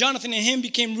son Jonathan and him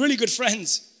became really good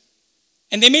friends.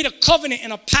 And they made a covenant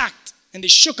and a pact, and they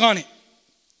shook on it.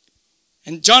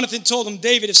 And Jonathan told him,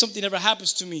 David, if something ever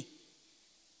happens to me,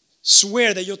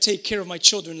 swear that you'll take care of my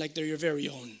children like they're your very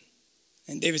own.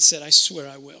 And David said, I swear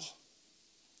I will.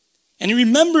 And he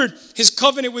remembered his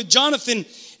covenant with Jonathan,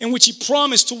 in which he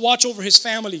promised to watch over his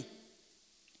family.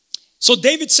 So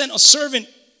David sent a servant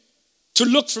to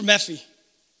look for Nephi.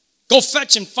 Go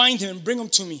fetch him, find him, and bring him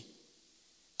to me,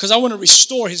 because I want to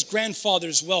restore his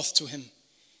grandfather's wealth to him,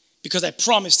 because I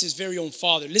promised his very own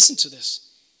father. Listen to this.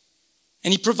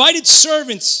 And he provided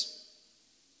servants,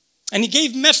 and he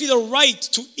gave Nephi the right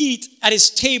to eat at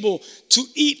his table, to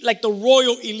eat like the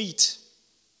royal elite,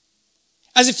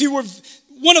 as if he were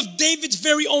one of David's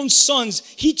very own sons.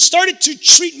 He started to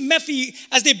treat Nephi,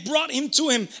 as they brought him to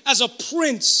him, as a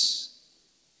prince.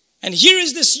 And here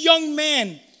is this young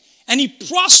man, and he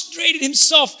prostrated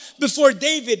himself before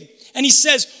David, and he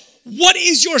says, what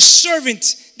is your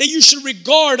servant that you should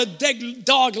regard a dead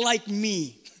dog like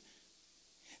me?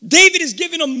 David is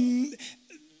giving him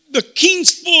the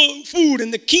king's food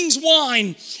and the king's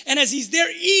wine. And as he's there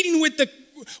eating with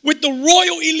the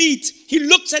royal elite, he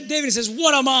looks at David and says,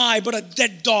 what am I but a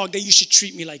dead dog that you should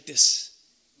treat me like this?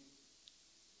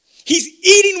 He's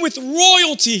eating with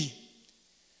royalty,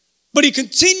 but he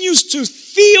continues to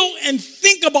feel and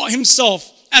think about himself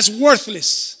as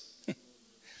worthless.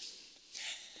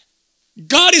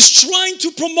 God is trying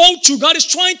to promote you. God is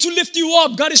trying to lift you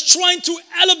up. God is trying to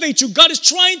elevate you. God is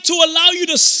trying to allow you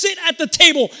to sit at the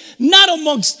table, not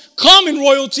amongst common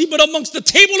royalty, but amongst the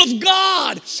table of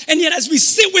God. And yet as we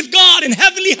sit with God in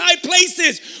heavenly high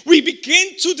places, we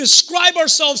begin to describe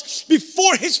ourselves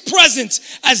before his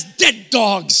presence as dead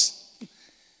dogs.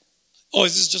 Oh,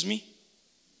 is this just me?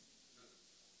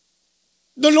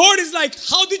 The Lord is like,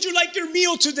 how did you like your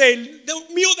meal today? The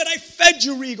meal that I fed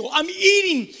you, Regal. I'm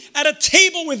eating at a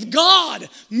table with God.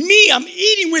 Me, I'm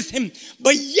eating with him.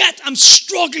 But yet I'm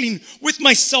struggling with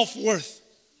my self-worth.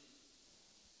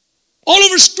 All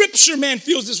over Scripture, man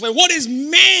feels this way. What is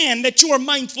man that you are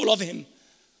mindful of him?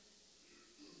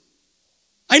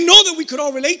 I know that we could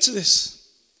all relate to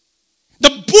this.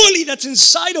 The bully that's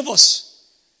inside of us.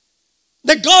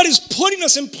 That God is putting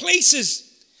us in places.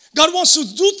 God wants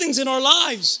to do things in our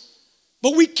lives,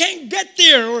 but we can't get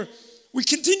there, or we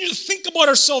continue to think about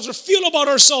ourselves or feel about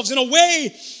ourselves in a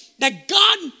way that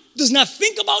God does not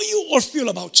think about you or feel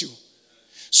about you.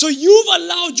 So you've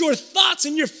allowed your thoughts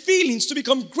and your feelings to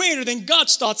become greater than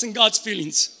God's thoughts and God's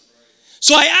feelings.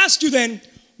 So I ask you then,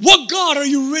 what God are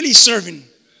you really serving?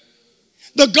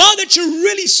 The God that you're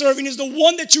really serving is the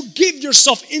one that you give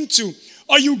yourself into.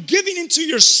 Are you giving into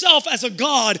yourself as a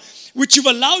God, which you've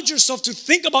allowed yourself to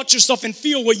think about yourself and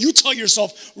feel what you tell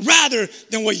yourself, rather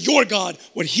than what your God,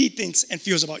 what he thinks and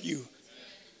feels about you?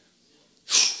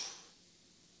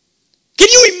 Can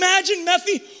you imagine,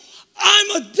 Mephi?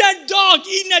 I'm a dead dog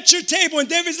eating at your table, and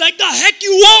David's like, the heck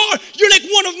you are. You're like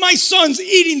one of my sons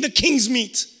eating the king's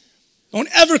meat. Don't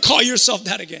ever call yourself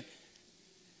that again.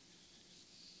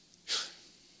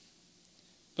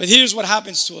 But here's what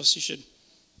happens to us. You should,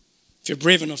 if you're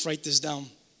brave enough, write this down.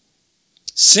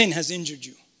 Sin has injured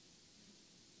you.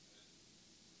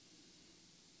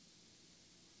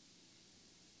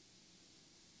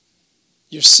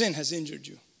 Your sin has injured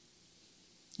you.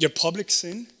 Your public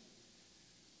sin,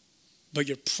 but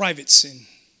your private sin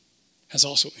has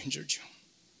also injured you.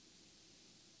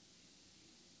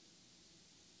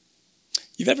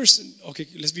 You've ever sinned? Okay,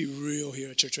 let's be real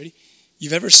here at church. Ready?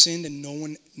 You've ever sinned and no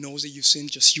one knows that you sinned,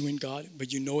 just you and God,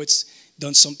 but you know it's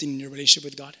done something in your relationship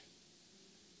with God?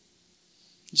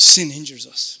 Sin injures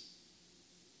us.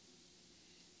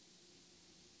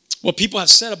 What people have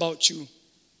said about you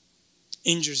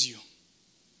injures you.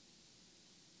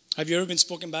 Have you ever been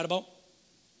spoken bad about?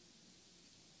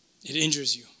 It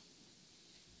injures you.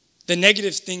 The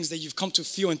negative things that you've come to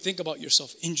feel and think about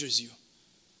yourself injures you.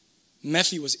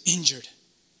 Mephi was injured.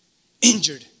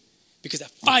 Injured because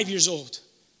at 5 years old,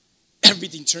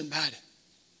 everything turned bad.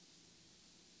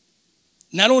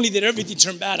 Not only did everything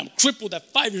turn bad, I'm crippled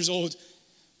at 5 years old,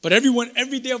 but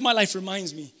every day of my life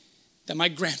reminds me that my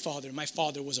grandfather, my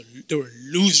father they were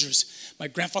losers. My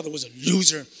grandfather was a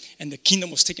loser, and the kingdom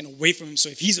was taken away from him. So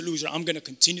if he's a loser, I'm going to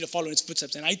continue to follow in his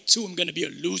footsteps, and I too am going to be a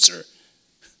loser.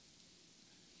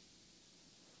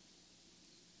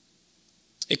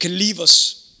 It can leave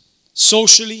us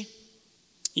socially,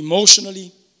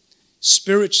 emotionally,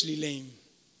 spiritually lame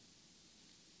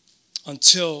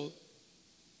until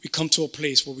we come to a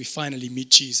place where we finally meet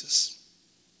Jesus.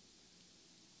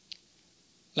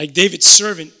 Like David's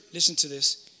servant, listen to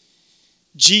this.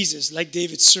 Like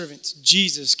David's servant,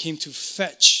 Jesus came to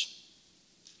fetch.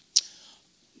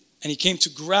 And he came to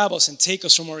grab us and take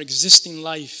us from our existing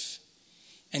life.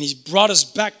 And he's brought us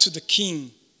back to the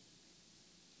King.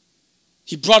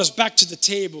 He brought us back to the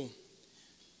table.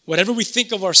 Whatever we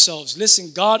think of ourselves,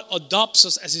 listen, God adopts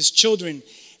us as his children,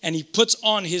 and he puts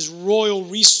on his royal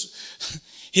resources.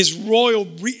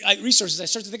 I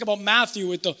start to think about Matthew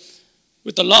with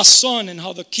the lost son, and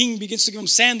how the king begins to give him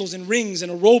sandals and rings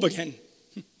and a robe again.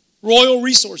 Royal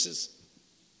resources.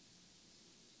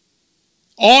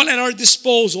 All at our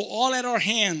disposal, all at our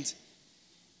hand.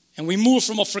 And we move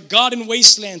from a forgotten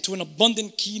wasteland to an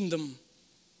abundant kingdom.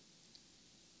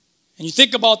 And you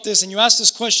think about this and you ask this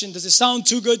question, does it sound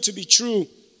too good to be true?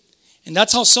 And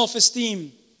that's how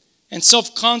self-esteem and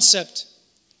self-concept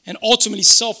and ultimately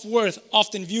self-worth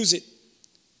often views it.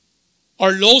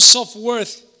 Our low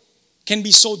self-worth can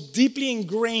be so deeply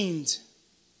ingrained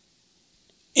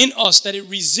in us that it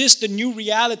resists the new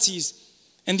realities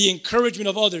and the encouragement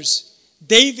of others.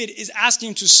 David is asking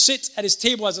him to sit at his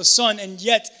table as a son, and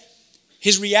yet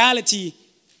his reality,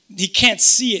 he can't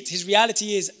see it. His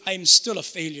reality is, I am still a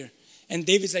failure. And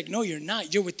David's like, no, you're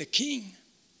not. You're with the king.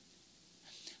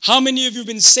 How many of you have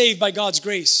been saved by God's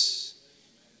grace?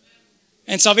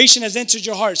 And salvation has entered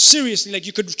your heart. Seriously, like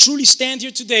you could truly stand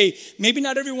here today. Maybe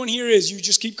not everyone here is. You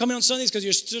just keep coming on Sundays because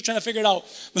you're still trying to figure it out.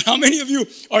 But how many of you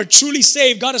are truly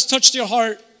saved? God has touched your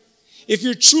heart. If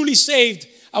you're truly saved,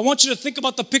 I want you to think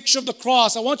about the picture of the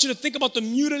cross. I want you to think about the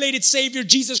mutilated Savior,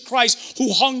 Jesus Christ,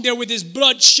 who hung there with his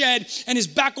blood shed and his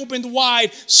back opened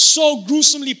wide, so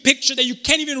gruesomely pictured that you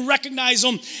can't even recognize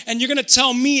him. And you're going to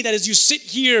tell me that as you sit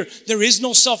here, there is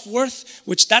no self-worth,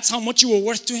 which that's how much you were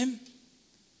worth to him?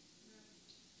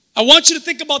 I want you to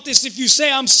think about this. If you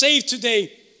say, I'm saved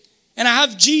today, and I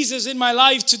have Jesus in my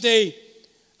life today,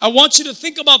 I want you to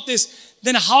think about this.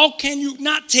 Then how can you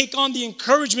not take on the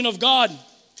encouragement of God?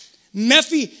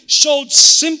 Mephi showed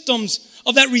symptoms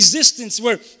of that resistance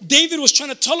where David was trying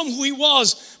to tell him who he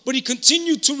was, but he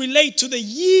continued to relate to the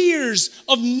years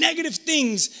of negative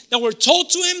things that were told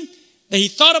to him, that he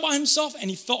thought about himself and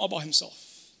he felt about himself.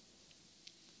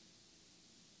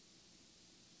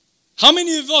 How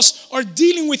many of us are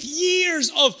dealing with years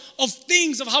of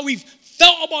things of how we've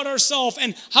felt about ourselves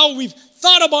and how we've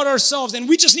thought about ourselves, and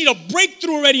we just need a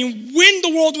breakthrough already and win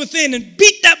the world within and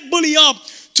beat that bully up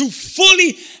to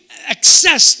fully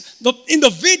access the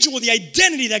individual, the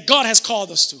identity that God has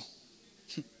called us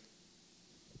to.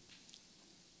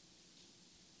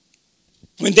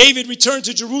 When David returned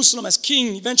to Jerusalem as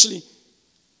king, eventually,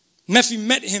 Mephi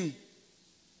met him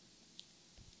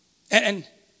and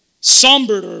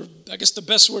sombered, or I guess the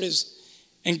best word is,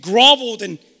 and groveled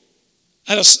and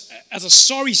as a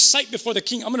sorry sight before the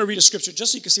king. I'm going to read a scripture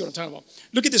just so you can see what I'm talking about.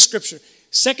 Look at this scripture.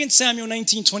 2 Samuel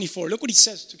 19:24. Look what he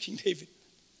says to King David.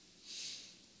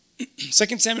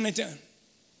 2 Samuel 19.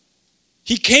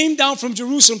 He came down from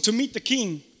Jerusalem to meet the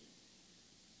king,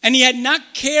 and he had not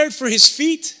cared for his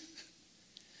feet,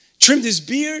 trimmed his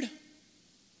beard,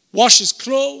 washed his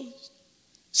clothes,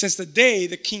 since the day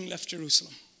the king left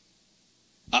Jerusalem.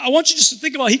 I want you just to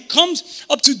think about it. He comes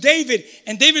up to David,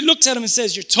 and David looks at him and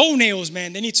says, your toenails,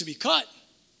 man, they need to be cut.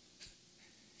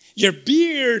 Your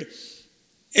beard,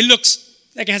 it looks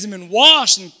like it hasn't been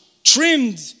washed and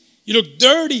trimmed. You look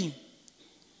dirty.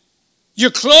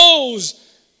 Your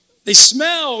clothes, they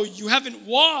smell. You haven't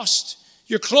washed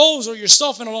your clothes or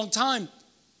yourself in a long time.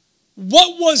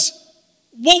 What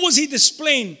was he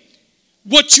displaying?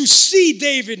 What you see,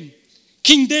 David,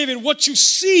 King David, what you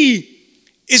see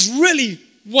is really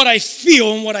what I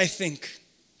feel and what I think.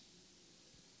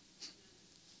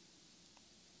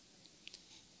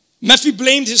 Mephi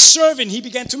blamed his servant. He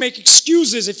began to make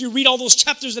excuses, if you read all those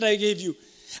chapters that I gave you,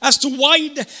 as to why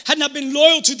he had not been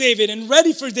loyal to David and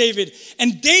ready for David.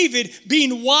 And David,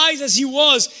 being wise as he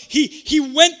was, he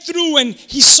went through and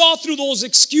he saw through those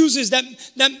excuses that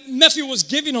Mephi was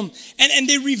giving him. And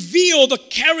they reveal the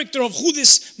character of who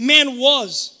this man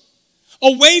was.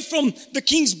 Away from the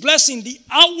king's blessing, the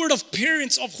outward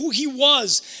appearance of who he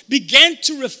was began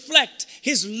to reflect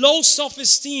his low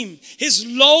self-esteem, his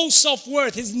low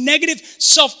self-worth, his negative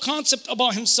self-concept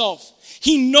about himself.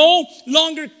 He no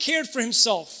longer cared for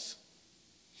himself.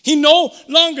 He no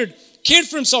longer cared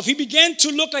for himself. He began to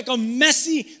look like a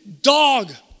messy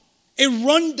dog, a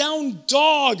run-down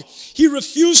dog. He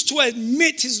refused to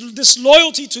admit his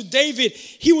disloyalty to David.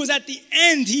 He was at the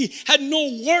end. He had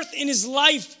no worth in his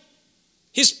life.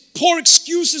 His poor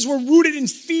excuses were rooted in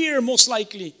fear, most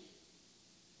likely.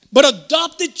 But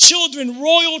adopted children,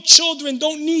 royal children,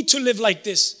 don't need to live like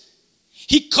this.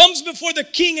 He comes before the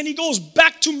king and he goes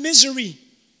back to misery.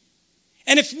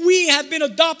 And if we have been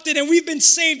adopted and we've been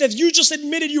saved, as you just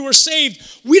admitted you were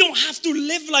saved, we don't have to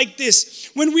live like this.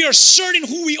 When we are certain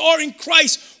who we are in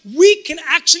Christ, we can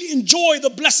actually enjoy the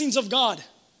blessings of God.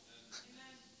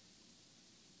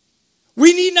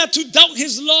 We need not to doubt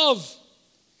his love,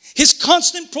 his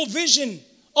constant provision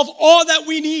of all that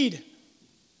we need.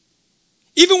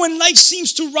 Even when life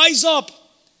seems to rise up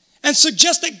and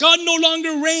suggest that God no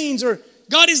longer reigns, or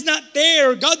God is not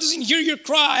there, or God doesn't hear your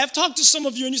cry. I've talked to some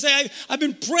of you and you say, I've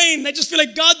been praying and I just feel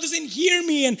like God doesn't hear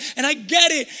me, and I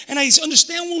get it and I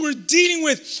understand what we're dealing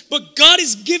with, but God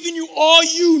is giving you all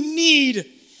you need.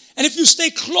 And if you stay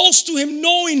close to him,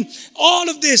 knowing all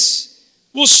of this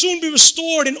will soon be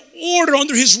restored in order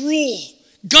under his rule.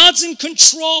 God's in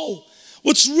control.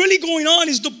 What's really going on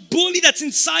is the bully that's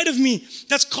inside of me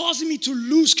that's causing me to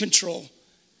lose control.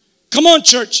 Come on,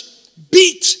 church.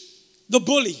 Beat the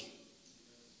bully.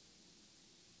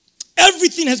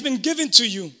 Everything has been given to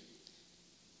you.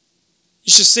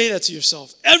 You should say that to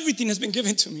yourself. Everything has been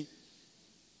given to me.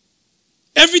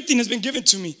 Everything has been given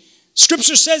to me.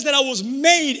 Scripture says that I was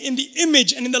made in the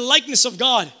image and in the likeness of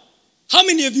God. How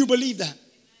many of you believe that?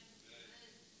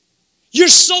 You're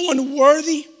so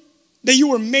unworthy. that you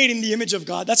were made in the image of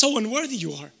God. That's how unworthy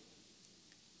you are.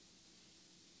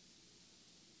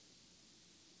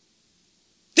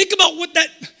 Think about what that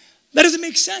doesn't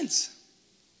make sense.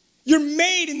 You're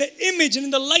made in the image and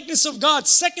in the likeness of God.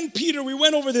 2 Peter, we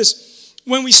went over this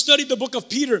when we studied the book of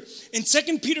Peter. In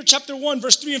 2 Peter chapter 1,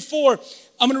 verse 3 and 4,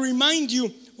 I'm going to remind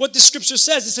you what the scripture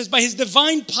says. It says, by his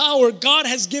divine power, God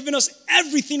has given us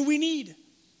everything we need.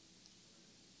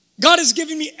 God has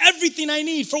given me everything I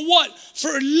need. For what?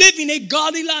 For living a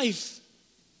godly life.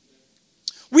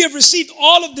 We have received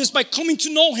all of this by coming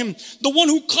to know him, the one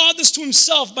who called us to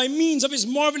himself by means of his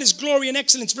marvelous glory and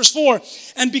excellence. Verse 4,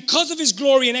 and because of his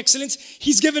glory and excellence,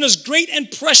 he's given us great and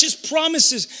precious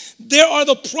promises. There are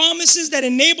the promises that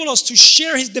enable us to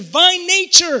share his divine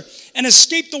nature and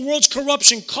escape the world's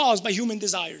corruption caused by human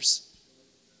desires.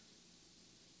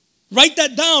 Write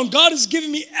that down. God has given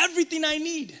me everything I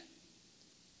need.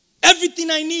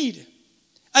 Everything I need.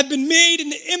 I've been made in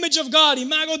the image of God.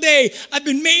 Imago Dei. I've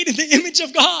been made in the image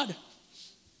of God.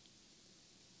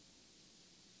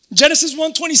 Genesis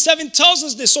 1:27 tells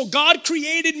us this. So God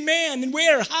created man, and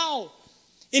where? How?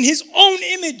 In his own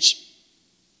image.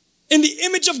 In the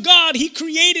image of God, he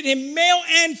created him, male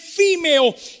and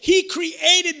female. He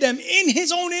created them in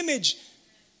his own image.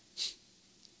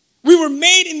 We were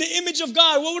made in the image of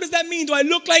God. Well, what does that mean? Do I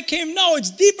look like him? No,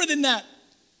 it's deeper than that.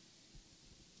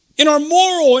 In our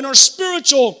moral, in our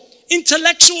spiritual,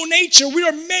 intellectual nature, we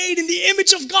are made in the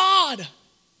image of God.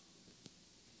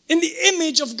 In the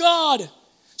image of God.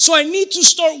 So I need to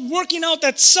start working out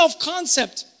that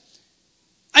self-concept.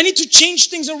 I need to change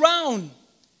things around.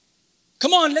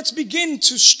 Come on, let's begin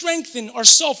to strengthen our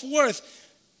self-worth.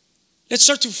 Let's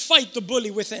start to fight the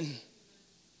bully within.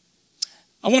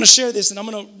 I want to share this, and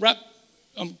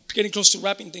I'm getting close to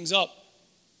wrapping things up.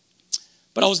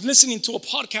 But I was listening to a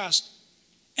podcast,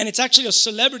 and it's actually a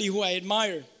celebrity who I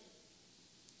admire.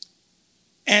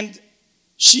 And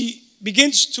she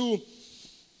begins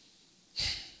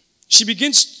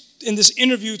in this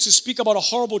interview to speak about a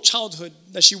horrible childhood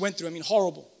that she went through. I mean,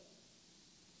 horrible.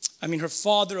 I mean, her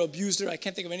father abused her. I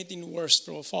can't think of anything worse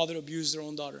for a father to abuse their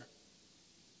own daughter.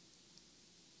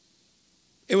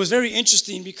 It was very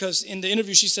interesting because in the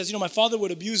interview she says, my father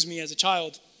would abuse me as a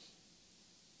child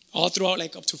all throughout,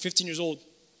 like up to 15 years old.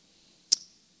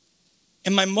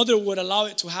 And my mother would allow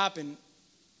it to happen,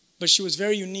 but she was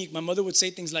very unique. My mother would say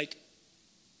things like,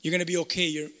 "You're gonna be okay.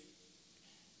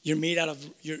 You're made out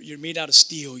of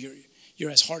steel. You're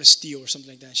as hard as steel," or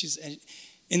something like that. And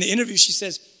in the interview, she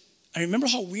says, "I remember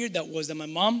how weird that was. That my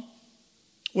mom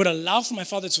would allow for my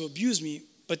father to abuse me,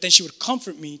 but then she would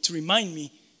comfort me to remind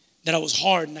me that I was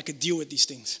hard and I could deal with these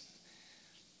things."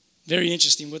 Very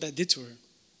interesting what that did to her.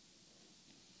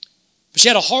 But she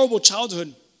had a horrible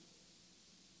childhood.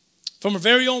 From her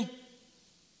very own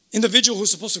individual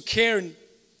who's supposed to care and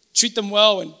treat them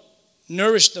well and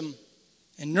nourish them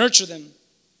and nurture them.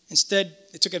 Instead,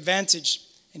 they took advantage,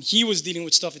 and he was dealing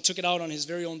with stuff and took it out on his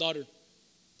very own daughter.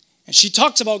 And she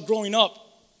talks about growing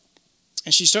up,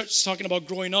 and she starts talking about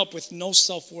growing up with no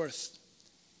self-worth.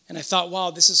 And I thought, wow,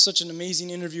 this is such an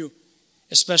amazing interview,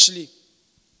 especially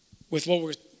with what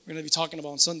we're going to be talking about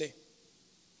on Sunday.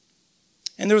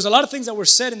 And there was a lot of things that were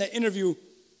said in that interview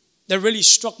that really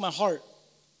struck my heart.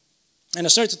 And I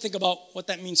started to think about what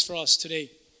that means for us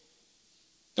today.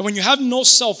 That when you have no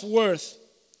self-worth,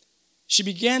 she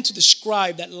began to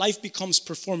describe that life becomes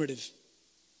performative.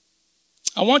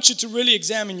 I want you to really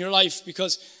examine your life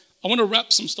because I want to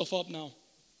wrap some stuff up now.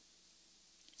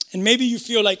 And maybe you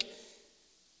feel like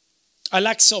I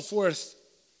lack self-worth,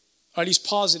 or at least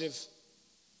positive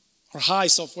or high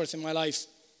self-worth in my life.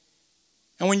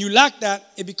 And when you lack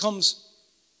that, it becomes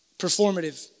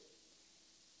performative.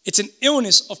 It's an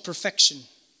illness of perfection,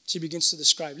 she begins to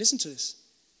describe. Listen to this.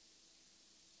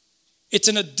 It's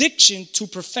an addiction to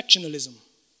perfectionism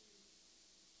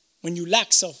when you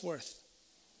lack self-worth.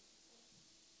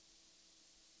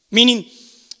 Meaning,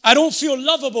 I don't feel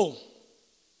lovable.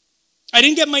 I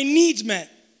didn't get my needs met.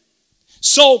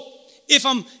 So if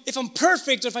I'm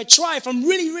perfect, or if I try, if I'm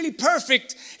really, really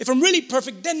perfect,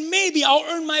 then maybe I'll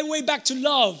earn my way back to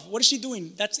love. What is she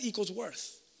doing? That equals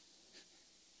worth.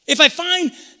 If I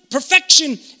find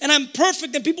perfection and I'm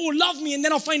perfect, then people will love me and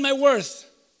then I'll find my worth.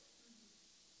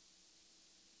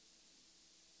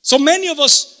 So many of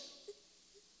us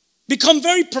become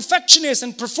very perfectionist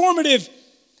and performative,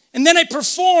 and then I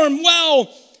perform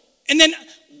well, and then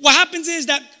what happens is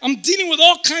that I'm dealing with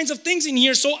all kinds of things in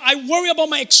here, so I worry about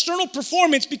my external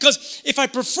performance, because if I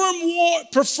perform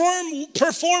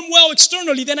well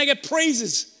externally, then I get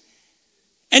praises.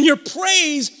 And your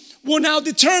praise will now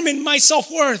determine my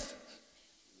self-worth.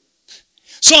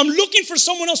 So I'm looking for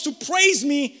someone else to praise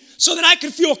me so that I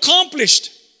could feel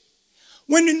accomplished.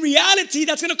 When in reality,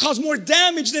 that's going to cause more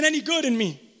damage than any good in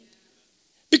me.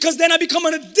 Because then I become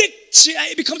an addiction.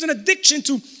 It becomes an addiction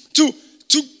to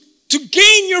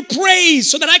gain your praise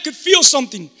so that I could feel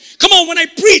something. Come on, when I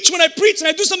preach and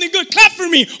I do something good, clap for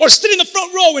me or sit in the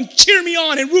front row and cheer me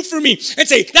on and root for me and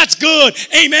say, that's good,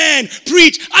 amen,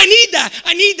 preach. I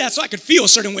need that so I could feel a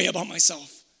certain way about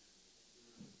myself.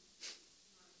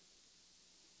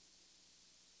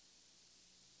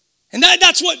 And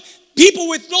that's what people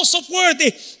with low self-worth,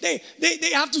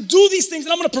 they have to do these things.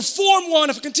 And I'm going to perform well. And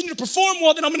if I continue to perform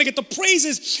well, then I'm going to get the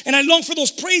praises. And I long for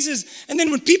those praises. And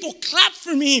then when people clap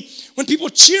for me, when people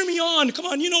cheer me on, come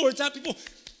on, you know where it's at. People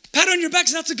pat on your back and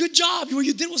say, that's a good job. What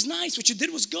you did was nice. What you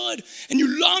did was good. And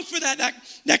you long for that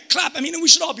clap. I mean, we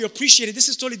should all be appreciated. This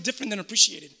is totally different than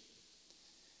appreciated.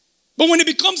 But when it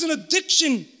becomes an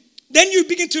addiction, then you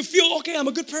begin to feel, okay, I'm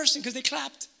a good person because they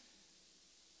clapped.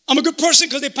 I'm a good person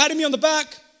because they patted me on the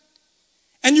back.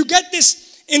 And you get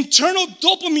this internal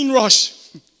dopamine rush.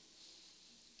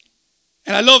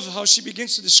 And I love how she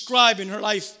begins to describe in her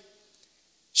life.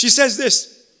 She says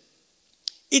this: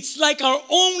 it's like our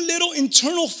own little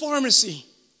internal pharmacy.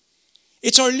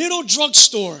 It's our little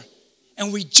drugstore.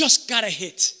 And we just got a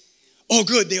hit. Oh,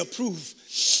 good, they approve.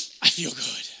 I feel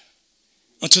good.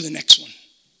 Until the next one.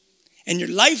 And your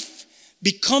life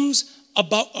becomes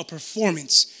about a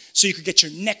performance. So you could get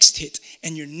your next hit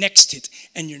and your next hit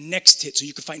and your next hit. So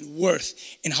you could find worth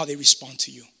in how they respond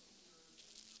to you.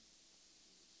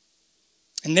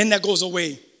 And then that goes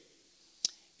away.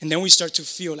 And then we start to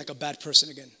feel like a bad person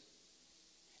again.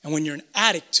 And when you're an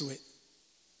addict to it,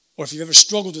 or if you've ever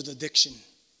struggled with addiction,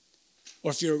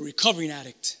 or if you're a recovering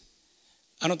addict,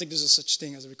 I don't think there's a such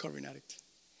thing as a recovering addict.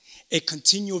 A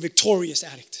continual victorious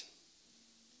addict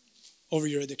over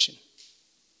your addiction.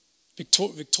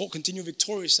 Continue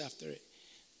victorious after it.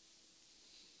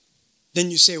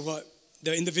 Then you say, well,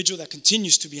 the individual that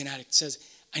continues to be an addict says,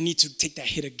 I need to take that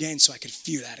hit again so I could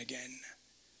feel that again.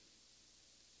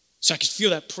 So I could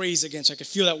feel that praise again, so I could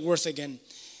feel that worth again.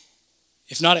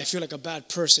 If not, I feel like a bad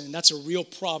person. And that's a real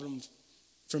problem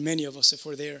for many of us if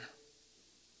we're there.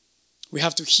 We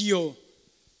have to heal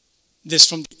this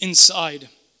from the inside.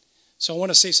 So I want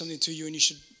to say something to you, and you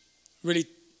should really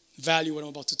value what I'm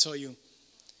about to tell you.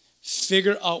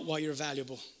 Figure out why you're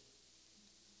valuable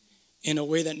in a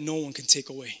way that no one can take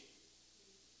away.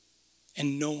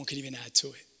 And no one can even add to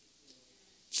it.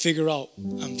 Figure out,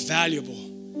 I'm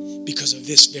valuable because of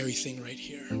this very thing right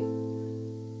here.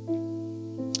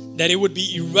 That it would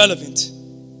be irrelevant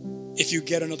if you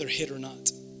get another hit or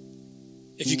not.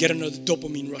 If you get another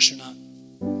dopamine rush or not.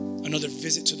 Another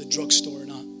visit to the drugstore or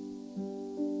not.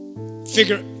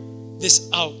 Figure this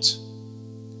out.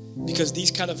 Because these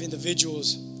kind of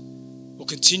individuals will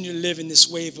continue to live in this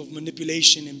wave of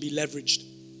manipulation and be leveraged.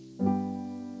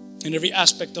 In every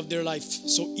aspect of their life,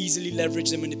 so easily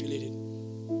leveraged and manipulated.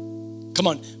 Come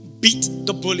on, beat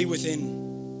the bully within.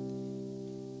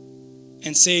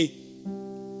 And say,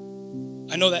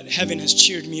 I know that heaven has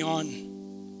cheered me on.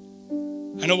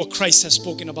 I know what Christ has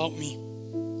spoken about me.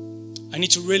 I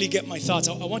need to really get my thoughts.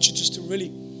 I want you just to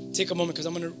really take a moment because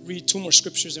I'm going to read 2 more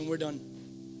scriptures and we're done.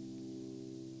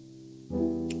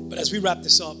 But as we wrap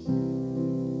this up,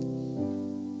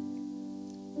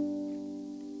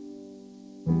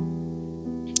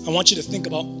 I want you to think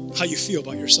about how you feel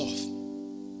about yourself.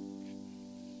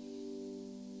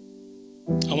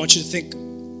 I want you to think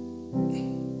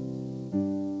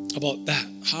about that.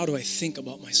 How do I think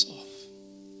about myself?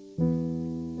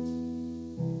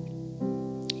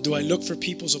 Do I look for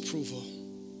people's approval?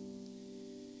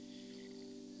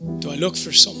 Do I look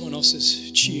for someone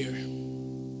else's cheer?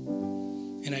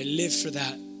 And I live for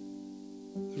that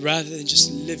rather than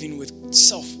just living with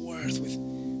self-worth, with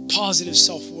positive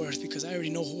self-worth, because I already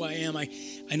know who I am. I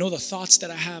know the thoughts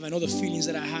that I have. I know the feelings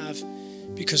that I have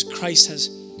because Christ has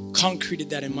concreted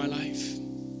that in my life.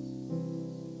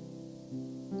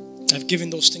 I've given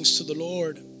those things to the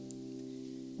Lord.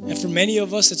 And for many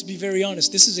of us, let's be very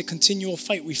honest, this is a continual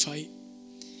fight we fight.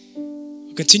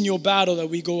 A continual battle that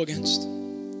we go against.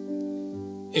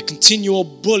 A continual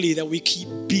bully that we keep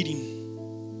beating.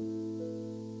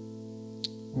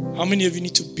 How many of you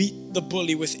need to beat the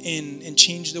bully within and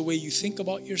change the way you think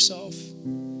about yourself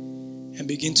and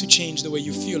begin to change the way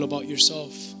you feel about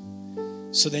yourself?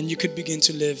 So then you could begin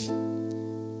to live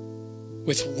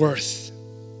with worth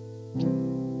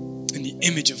in the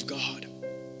image of God,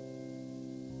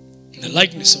 in the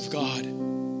likeness of God,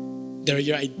 that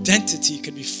your identity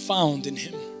could be found in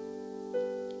Him.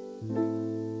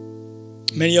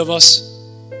 Many of us,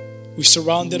 we've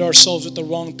surrounded ourselves with the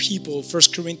wrong people.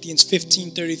 1 Corinthians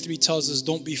 15:33 tells us,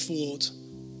 don't be fooled.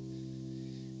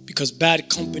 Because bad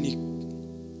company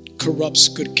corrupts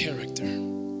good character.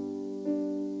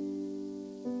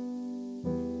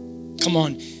 Come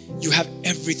on, you have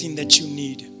everything that you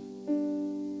need.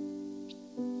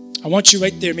 I want you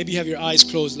right there, maybe you have your eyes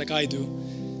closed like I do.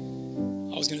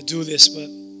 I was going to do this, but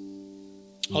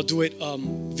I'll do it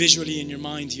visually in your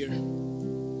mind here.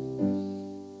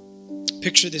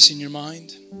 Picture this in your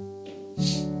mind.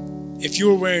 If you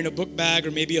were wearing a book bag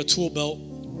or maybe a tool belt,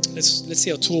 let's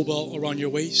say a tool belt around your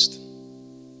waist.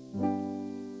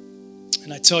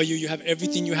 And I tell you, you have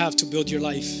everything you have to build your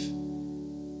life.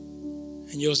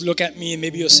 And you'll look at me and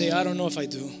maybe you'll say, I don't know if I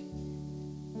do.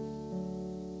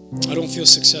 I don't feel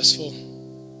successful.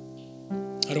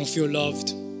 I don't feel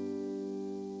loved.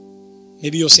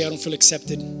 Maybe you'll say, I don't feel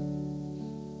accepted.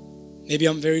 Maybe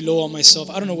I'm very low on myself.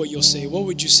 I don't know what you'll say. What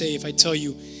would you say if I tell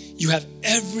you, you have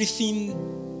everything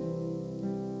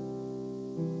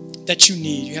that you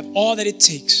need? You have all that it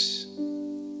takes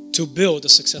to build a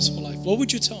successful life. What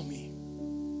would you tell me?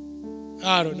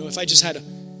 I don't know. If I just had a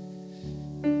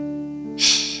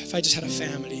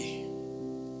family,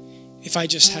 if I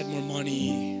just had more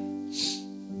money,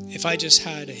 if I just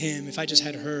had him, if I just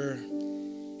had her,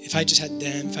 if I just had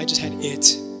them, if I just had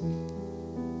it.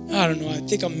 I don't know, I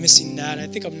think I'm missing that. I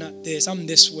think I'm not this. I'm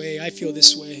this way. I feel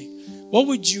this way. How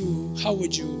would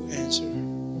you answer?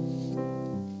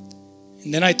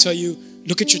 And then I tell you,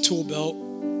 look at your tool belt.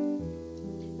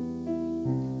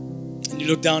 And you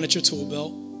look down at your tool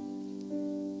belt.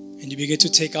 And you begin to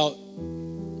take out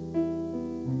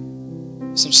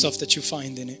some stuff that you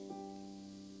find in it.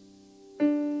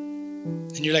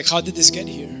 And you're like, how did this get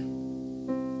here?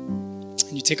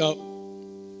 And you take out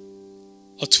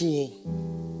a tool.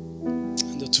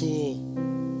 And the tool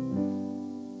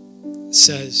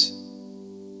says,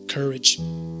 courage.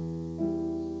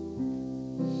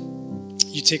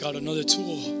 You take out another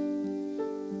tool.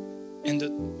 And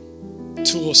the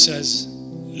tool says,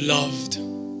 loved.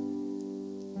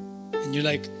 And you're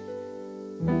like,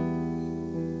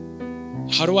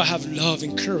 how do I have love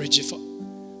and courage if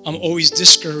I'm always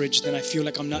discouraged and I feel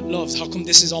like I'm not loved? How come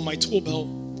this is on my tool belt?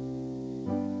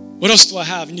 What else do I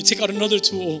have? And you take out another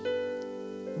tool.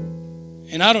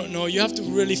 And I don't know, you have to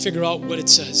really figure out what it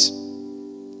says.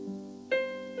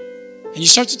 And you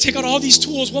start to take out all these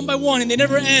tools one by one and they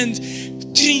never end.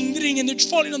 Ding, ding, and they're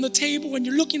falling on the table and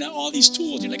you're looking at all these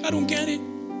tools. You're like, I don't get it.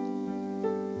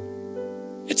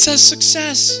 It says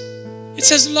success. It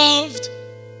says loved.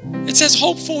 It says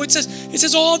hopeful. It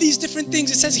says all these different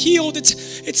things. It says healed. It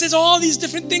says all these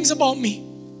different things about me.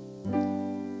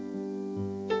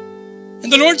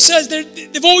 And the Lord says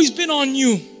they've always been on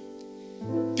you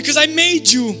because I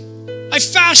made you. I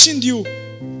fashioned you.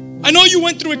 I know you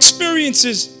went through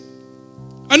experiences.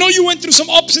 I know you went through some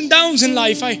ups and downs in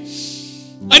life. I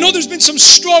know there's been some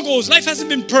struggles. Life hasn't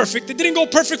been perfect. It didn't go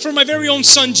perfect for my very own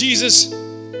son, Jesus.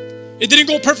 It didn't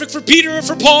go perfect for Peter or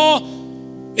for Paul.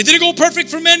 It didn't go perfect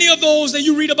for many of those that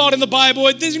you read about in the Bible.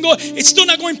 It's still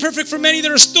not going perfect for many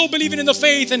that are still believing in the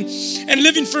faith and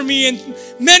living for me. And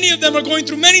many of them are going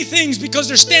through many things because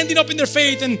they're standing up in their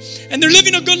faith and they're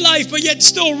living a good life, but yet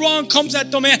still wrong comes at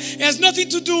them. It has nothing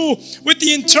to do with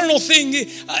the internal thing.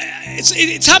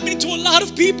 It's happening to a lot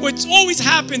of people. It's always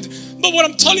happened. But what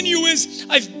I'm telling you is,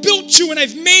 I've built you and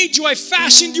I've made you. I've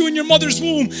fashioned you in your mother's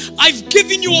womb. I've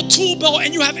given you a tool belt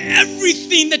and you have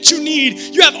everything that you need.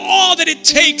 You have all that it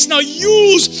takes. Now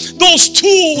use those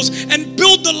tools and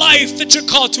build the life that you're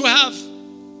called to have.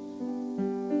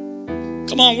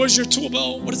 Come on, where's your tool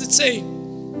belt? What does it say?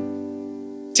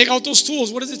 Take out those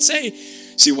tools. What does it say?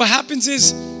 See, what happens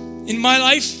is, in my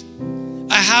life,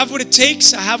 I have what it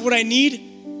takes. I have what I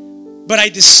need. But I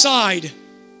decide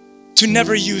to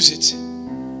never use it.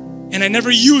 And I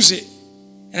never use it.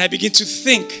 And I begin to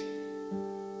think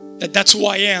that that's who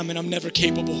I am and I'm never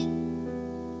capable.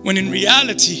 When in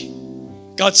reality,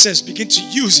 God says, begin to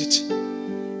use it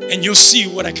and you'll see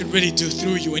what I can really do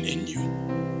through you and in you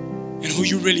and who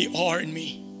you really are in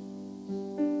me.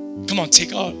 Come on,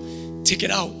 take it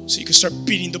out so you can start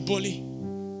beating the bully.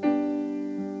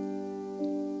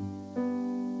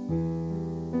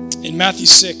 In Matthew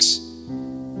 6,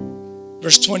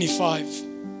 verse 25,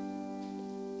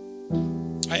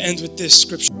 I end with this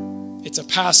scripture. It's a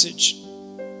passage,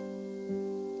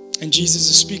 and Jesus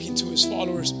is speaking to his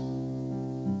followers.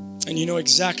 And you know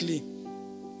exactly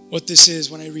what this is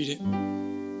when I read it.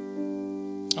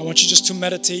 I want you just to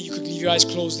meditate. You could leave your eyes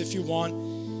closed if you want.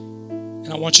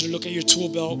 And I want you to look at your tool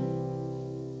belt.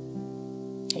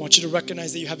 I want you to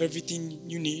recognize that you have everything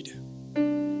you need.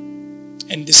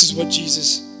 And this is what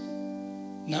Jesus,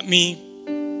 not me,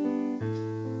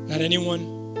 not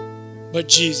anyone, but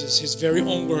Jesus, his very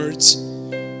own words,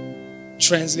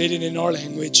 translated in our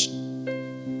language.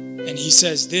 And he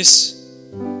says, this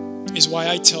is why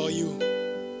I tell you,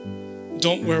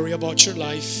 don't worry about your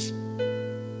life,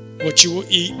 what you will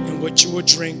eat and what you will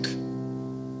drink,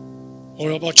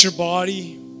 or about your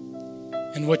body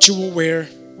and what you will wear.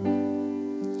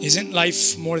 Isn't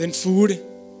life more than food?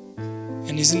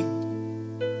 And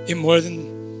isn't it more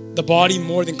than the body,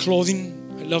 more than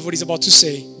clothing? I love what he's about to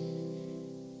say.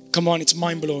 Come on, it's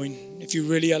mind-blowing if you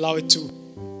really allow it to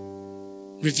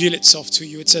reveal itself to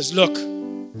you. It says, look,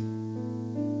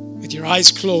 with your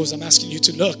eyes closed, I'm asking you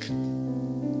to look.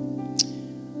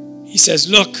 He says,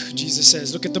 look, Jesus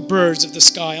says, look at the birds of the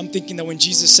sky. I'm thinking that when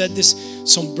Jesus said this,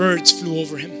 some birds flew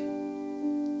over him.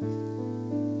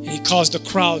 And he caused the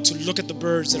crowd to look at the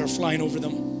birds that are flying over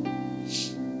them.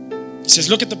 He says,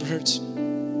 look at the birds.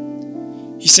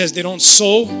 He says, they don't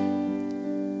sow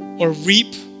or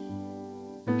reap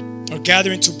or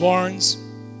gather into barns,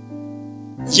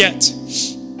 yet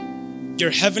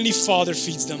your heavenly Father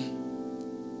feeds them.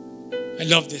 I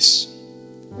love this.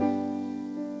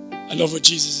 I love what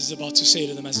Jesus is about to say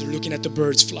to them as they're looking at the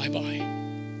birds fly by.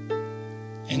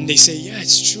 And they say, yeah,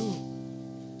 it's true.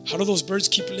 How do those birds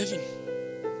keep living?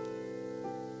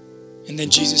 And then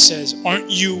Jesus says, aren't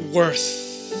you worth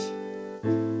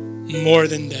more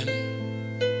than them?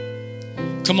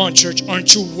 Come on, church,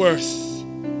 aren't you worth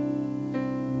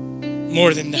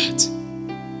more than that?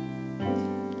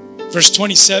 Verse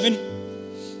 27,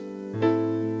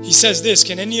 he says this,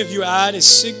 can any of you add a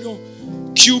single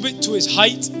cubit to his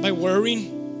height by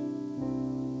worrying?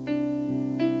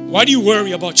 Why do you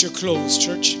worry about your clothes,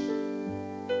 church?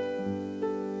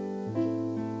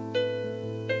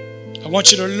 I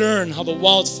want you to learn how the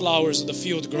wildflowers of the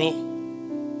field grow.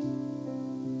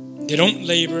 They don't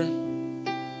labor.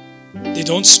 They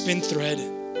don't spin thread.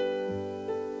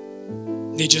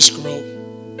 They just grow.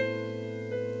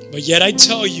 But yet I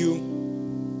tell you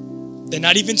that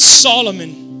not even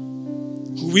Solomon,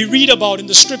 who we read about in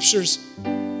the scriptures,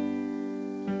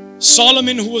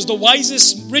 Solomon, who was the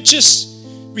wisest, richest,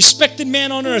 respected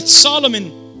man on earth,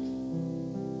 Solomon,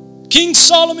 King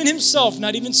Solomon himself,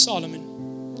 not even Solomon,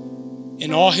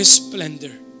 in all his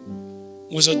splendor,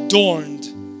 was adorned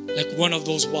like one of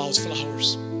those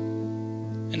wildflowers.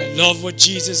 And I love what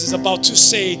Jesus is about to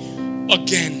say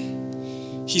again.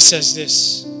 He says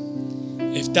this,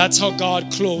 if that's how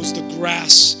God clothes the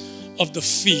grass of the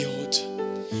field,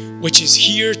 which is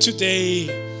here today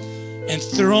and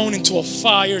thrown into a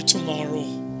fire tomorrow,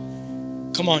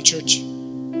 come on, church,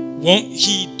 won't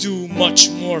he do much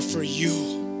more for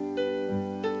you?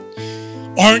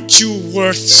 Aren't you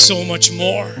worth so much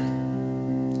more?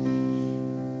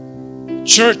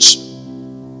 Church,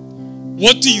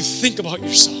 what do you think about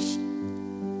yourself?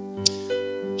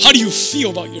 How do you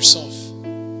feel about yourself?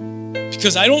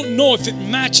 Because I don't know if it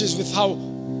matches with how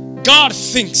God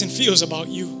thinks and feels about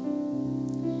you.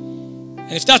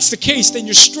 And if that's the case, then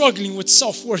you're struggling with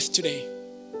self-worth today.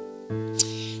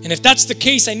 And if that's the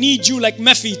case, I need you, like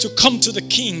Mephi, to come to the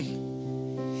King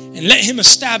and let him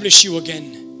establish you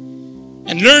again.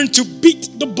 And learn to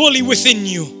beat the bully within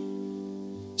you,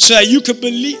 so that you could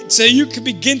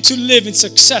begin to live in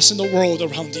success in the world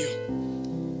around you.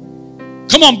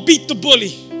 Come on, beat the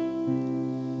bully.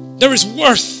 There is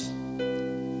worth,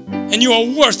 and you are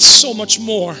worth so much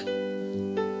more.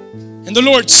 And the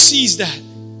Lord sees that,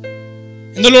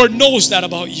 and the Lord knows that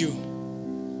about you.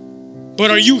 But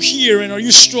are you here and are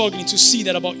you struggling to see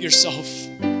that about yourself?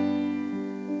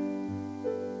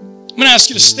 I'm going to ask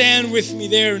you to stand with me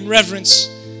there in reverence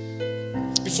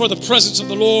before the presence of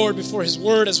the Lord, before His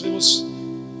Word as it was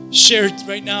shared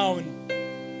right now.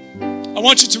 And I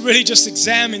want you to really just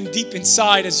examine deep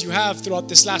inside, as you have throughout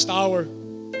this last hour,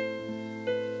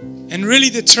 and really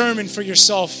determine for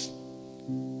yourself.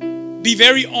 Be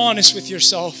very honest with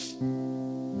yourself.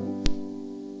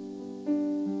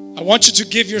 I want you to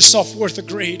give your self-worth a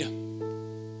grade.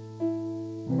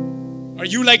 Are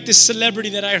you like this celebrity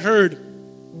that I heard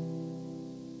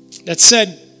that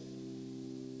said,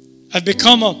 I've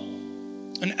become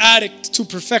an addict to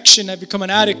perfection. I've become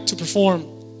an addict to perform.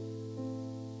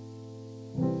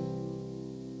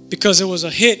 Because it was a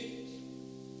hit,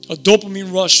 a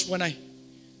dopamine rush when I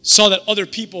saw that other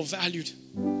people valued.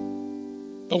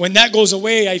 But when that goes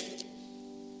away, I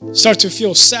start to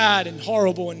feel sad and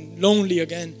horrible and lonely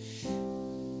again.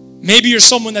 Maybe you're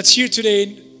someone that's here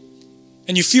today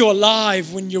and you feel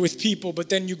alive when you're with people, but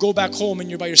then you go back home and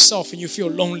you're by yourself and you feel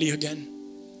lonely again.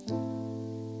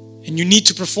 And you need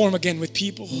to perform again with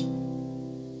people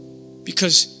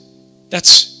because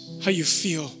that's how you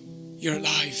feel you're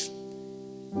alive.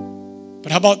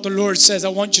 But how about the Lord says, I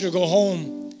want you to go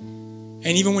home,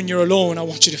 and even when you're alone, I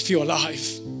want you to feel alive.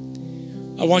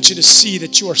 I want you to see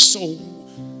that you have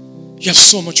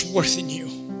so much worth in you.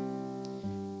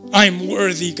 I am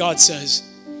worthy, God says,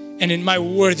 and in my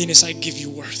worthiness I give you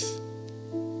worth.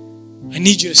 I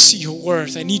need you to see your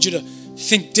worth. I need you to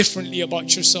think differently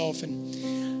about yourself.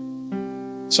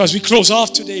 And so as we close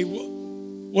off today,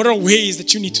 what are ways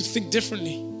that you need to think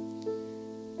differently?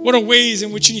 What are ways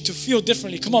in which you need to feel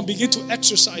differently? Come on, begin to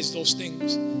exercise those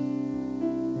things.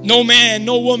 No man,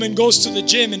 no woman goes to the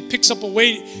gym and picks up a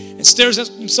weight and stares at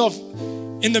himself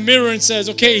in the mirror and says,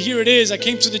 okay, here it is. I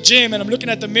came to the gym and I'm looking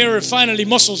at the mirror. Finally,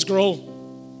 muscles grow.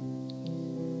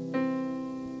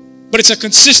 But it's a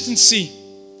consistency.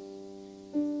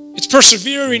 It's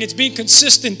persevering. It's being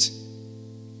consistent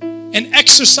and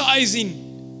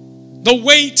exercising the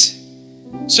weight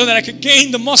so that I could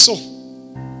gain the muscle.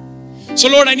 So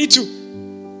Lord, I need to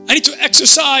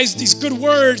exercise these good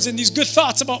words and these good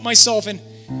thoughts about myself, and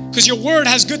because your word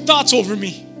has good thoughts over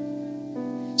me.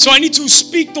 So I need to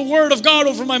speak the word of God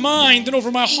over my mind and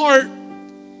over my heart.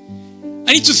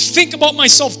 I need to think about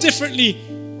myself differently.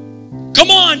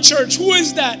 Come on, church, who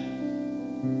is that?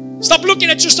 Stop looking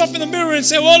at yourself in the mirror and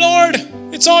say, well, Lord,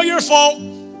 it's all your fault.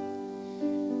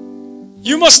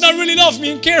 You must not really love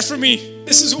me and care for me.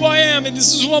 This is who I am and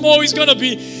this is who I'm always going to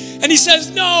be. And he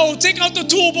says, no, take out the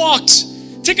toolbox.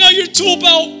 Take out your tool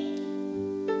belt.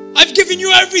 I've given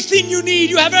you everything you need.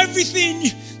 You have everything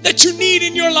that you need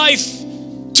in your life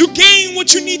to gain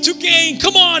what you need to gain.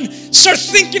 Come on, start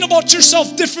thinking about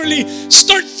yourself differently.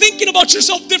 Start thinking about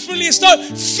yourself differently and start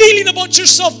feeling about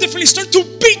yourself differently. Start to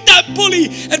beat that bully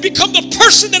and become the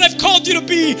person that I've called you to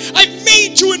be. I've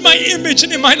made you in my image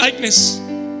and in my likeness.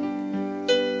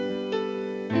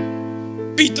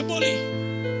 Beat the bully.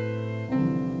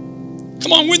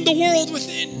 Come on, win the world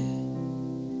within.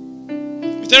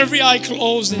 With every eye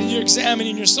closed and you're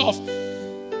examining yourself,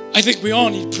 I think we all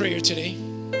need prayer today.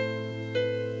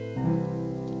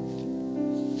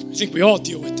 I think we all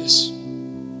deal with this.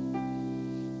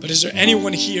 But is there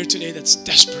anyone here today that's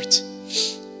desperate?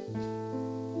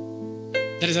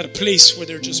 That is at a place where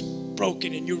they're just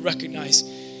broken and you recognize,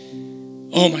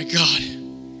 oh my God,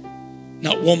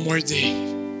 not one more day.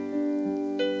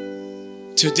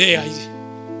 Today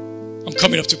I'm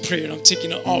coming up to prayer and I'm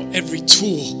taking out every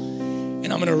tool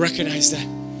and I'm going to recognize that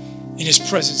in His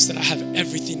presence that I have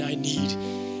everything I need.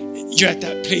 You're at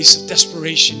that place of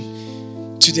desperation.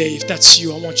 Today, if that's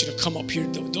you, I want you to come up here.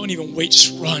 Don't even wait,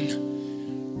 just run.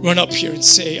 Run up here and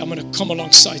say, I'm going to come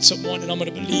alongside someone and I'm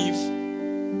going to believe.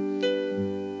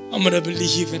 I'm going to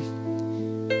believe, and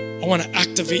I want to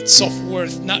activate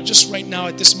self-worth, not just right now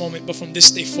at this moment, but from this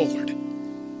day forward.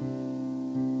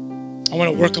 I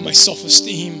want to work on my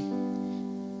self-esteem,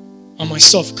 on my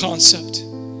self-concept.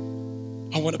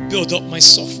 I want to build up my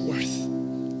self-worth.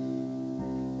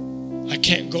 I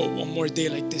can't go one more day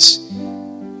like this.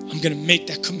 I'm going to make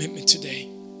that commitment today.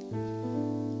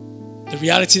 The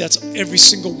reality, that's every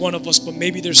single one of us, but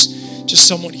maybe there's just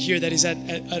someone here that is at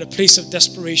a place of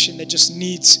desperation that just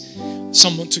needs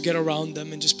someone to get around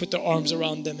them and just put their arms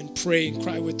around them and pray and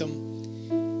cry with them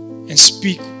and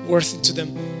speak worth into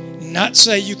them. Not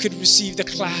so that you could receive the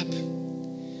clap,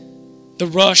 the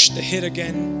rush, the hit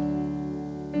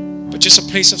again, but just a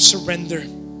place of surrender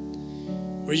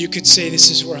where you could say, this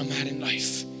is where I'm at in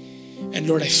life. And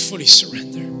Lord, I fully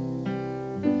surrender.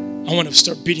 I want to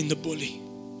start beating the bully.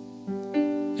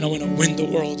 And I want to win the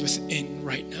world within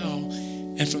right now.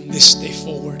 And from this day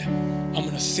forward, I'm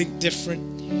going to think different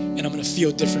and I'm going to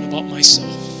feel different about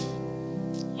myself.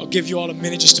 I'll give you all a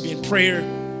minute just to be in prayer,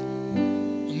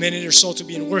 a minute or so to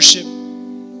be in worship,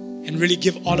 and really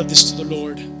give all of this to the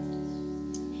Lord.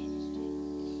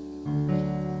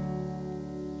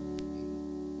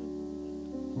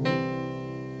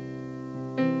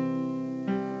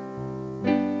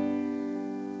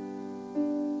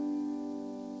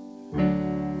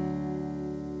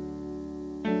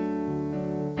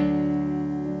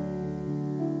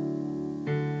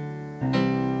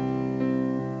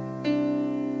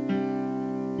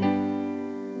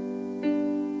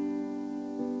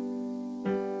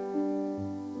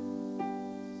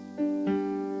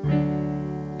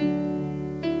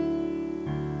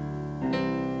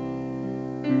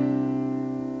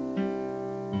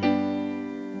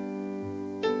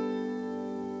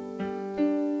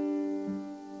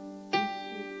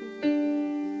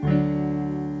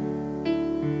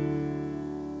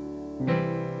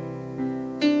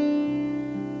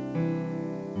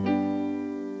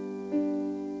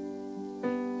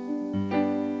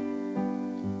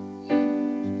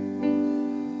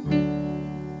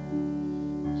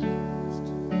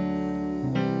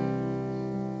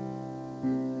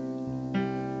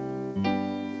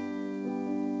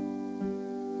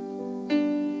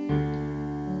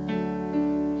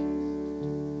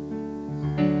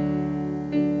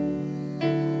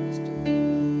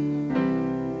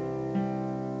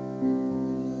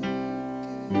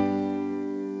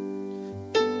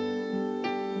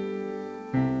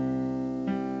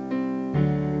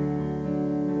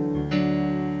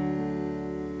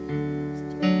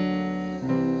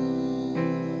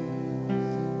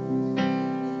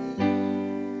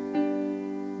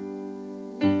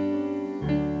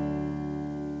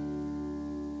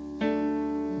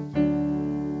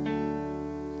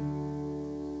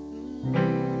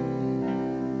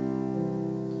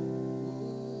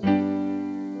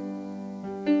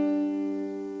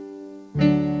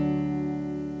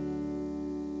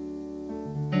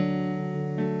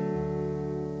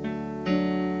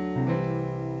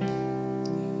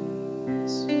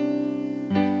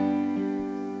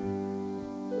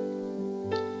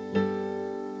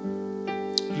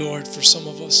 for some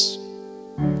of us,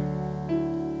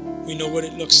 we know what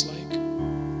it looks like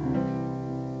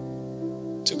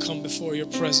to come before your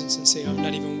presence and say, I'm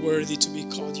not even worthy to be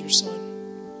called your son.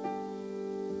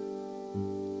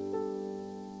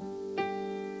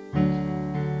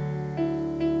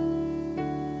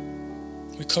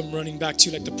 We come running back to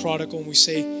you like the prodigal and we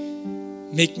say,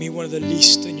 make me one of the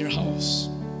least in your house.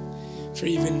 For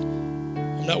even,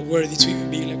 I'm not worthy to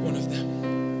even be like one of them.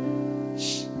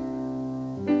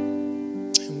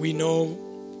 And we know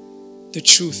the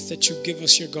truth that you give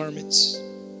us your garments.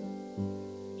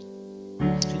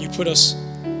 And you put a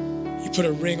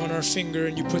ring on our finger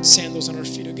and you put sandals on our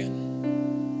feet again.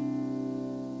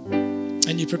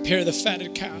 And you prepare the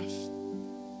fatted calf.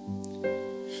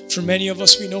 For many of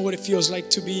us, we know what it feels like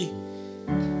to be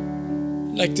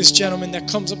like this gentleman that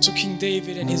comes up to King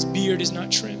David and his beard is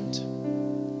not trimmed.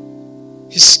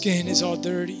 His skin is all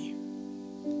dirty.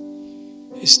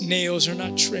 His nails are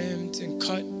not trimmed and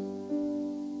cut.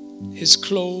 His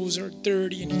clothes are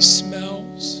dirty and he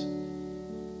smells.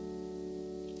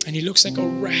 And he looks like a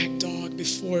rag dog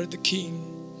before the king.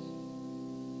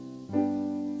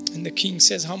 And the king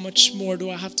says, how much more do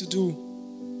I have to do?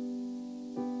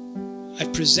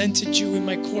 I've presented you in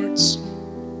my courts.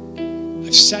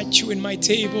 I've sat you in my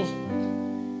table.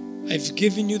 I've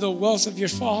given you the wealth of your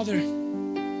father.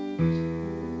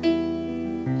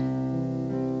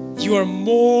 You are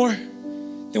more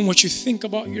than what you think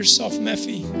about yourself,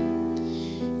 Mephi.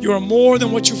 You are more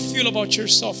than what you feel about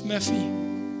yourself, Mephi.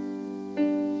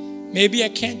 Maybe I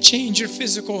can't change your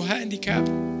physical handicap,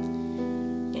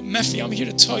 but Mephi, I'm here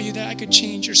to tell you that I could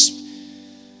change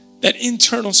that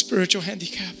internal spiritual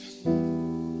handicap,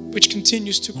 which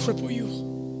continues to cripple you.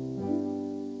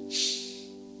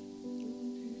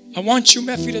 I want you,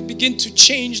 Mephi, to begin to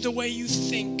change the way you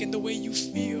think and the way you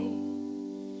feel.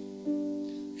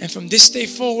 And from this day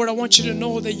forward, I want you to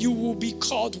know that you will be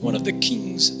called one of the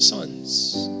king's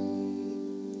sons.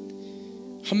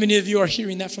 How many of you are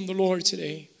hearing that from the Lord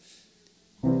today?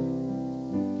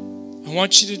 I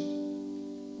want you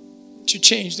to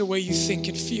change the way you think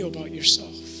and feel about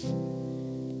yourself.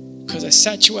 Because I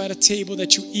sat you at a table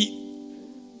that you eat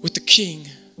with the king.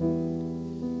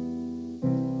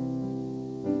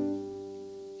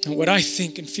 And what I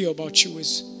think and feel about you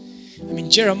is,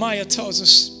 Jeremiah tells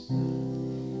us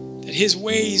that his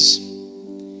ways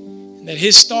and that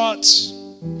his thoughts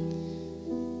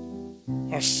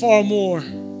are far more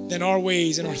than our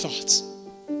ways and our thoughts.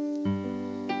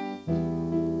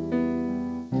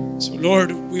 So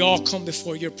Lord, we all come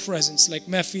before your presence like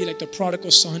Mephi, like the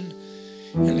prodigal son,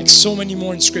 and like so many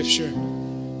more in scripture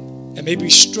that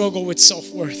maybe struggle with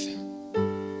self-worth.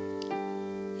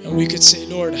 And we could say,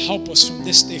 Lord, help us from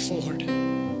this day forward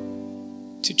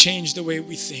to change the way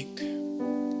we think.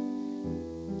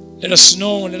 Let us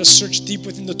know and let us search deep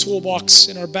within the toolbox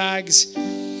in our bags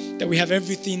that we have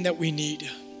everything that we need.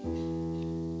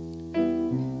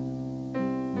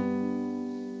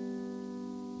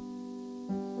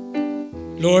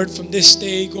 Lord, from this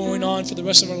day going on for the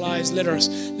rest of our lives, let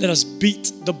us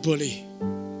beat the bully,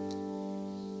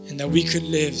 and that we could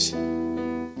live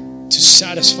to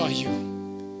satisfy you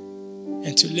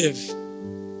and to live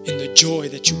in the joy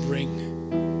that you bring,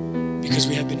 because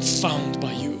we have been found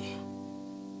by you.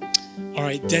 Our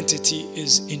identity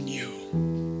is in you.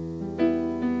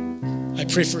 I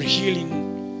pray for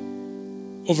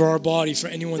healing over our body for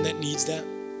anyone that needs that.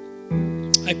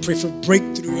 I pray for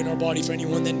breakthrough in our body for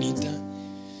anyone that needs that.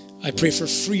 I pray for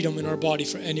freedom in our body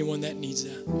for anyone that needs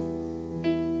that.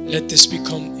 Let this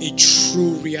become a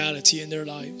true reality in their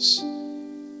lives.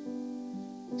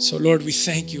 So Lord, we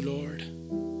thank you, Lord.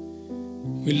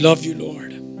 We love you,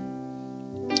 Lord.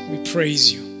 We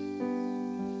praise you.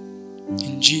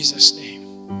 In Jesus' name.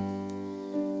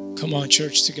 Come on,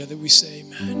 church, together we say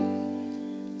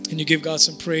amen. And you give God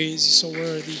some praise. He's so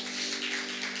worthy.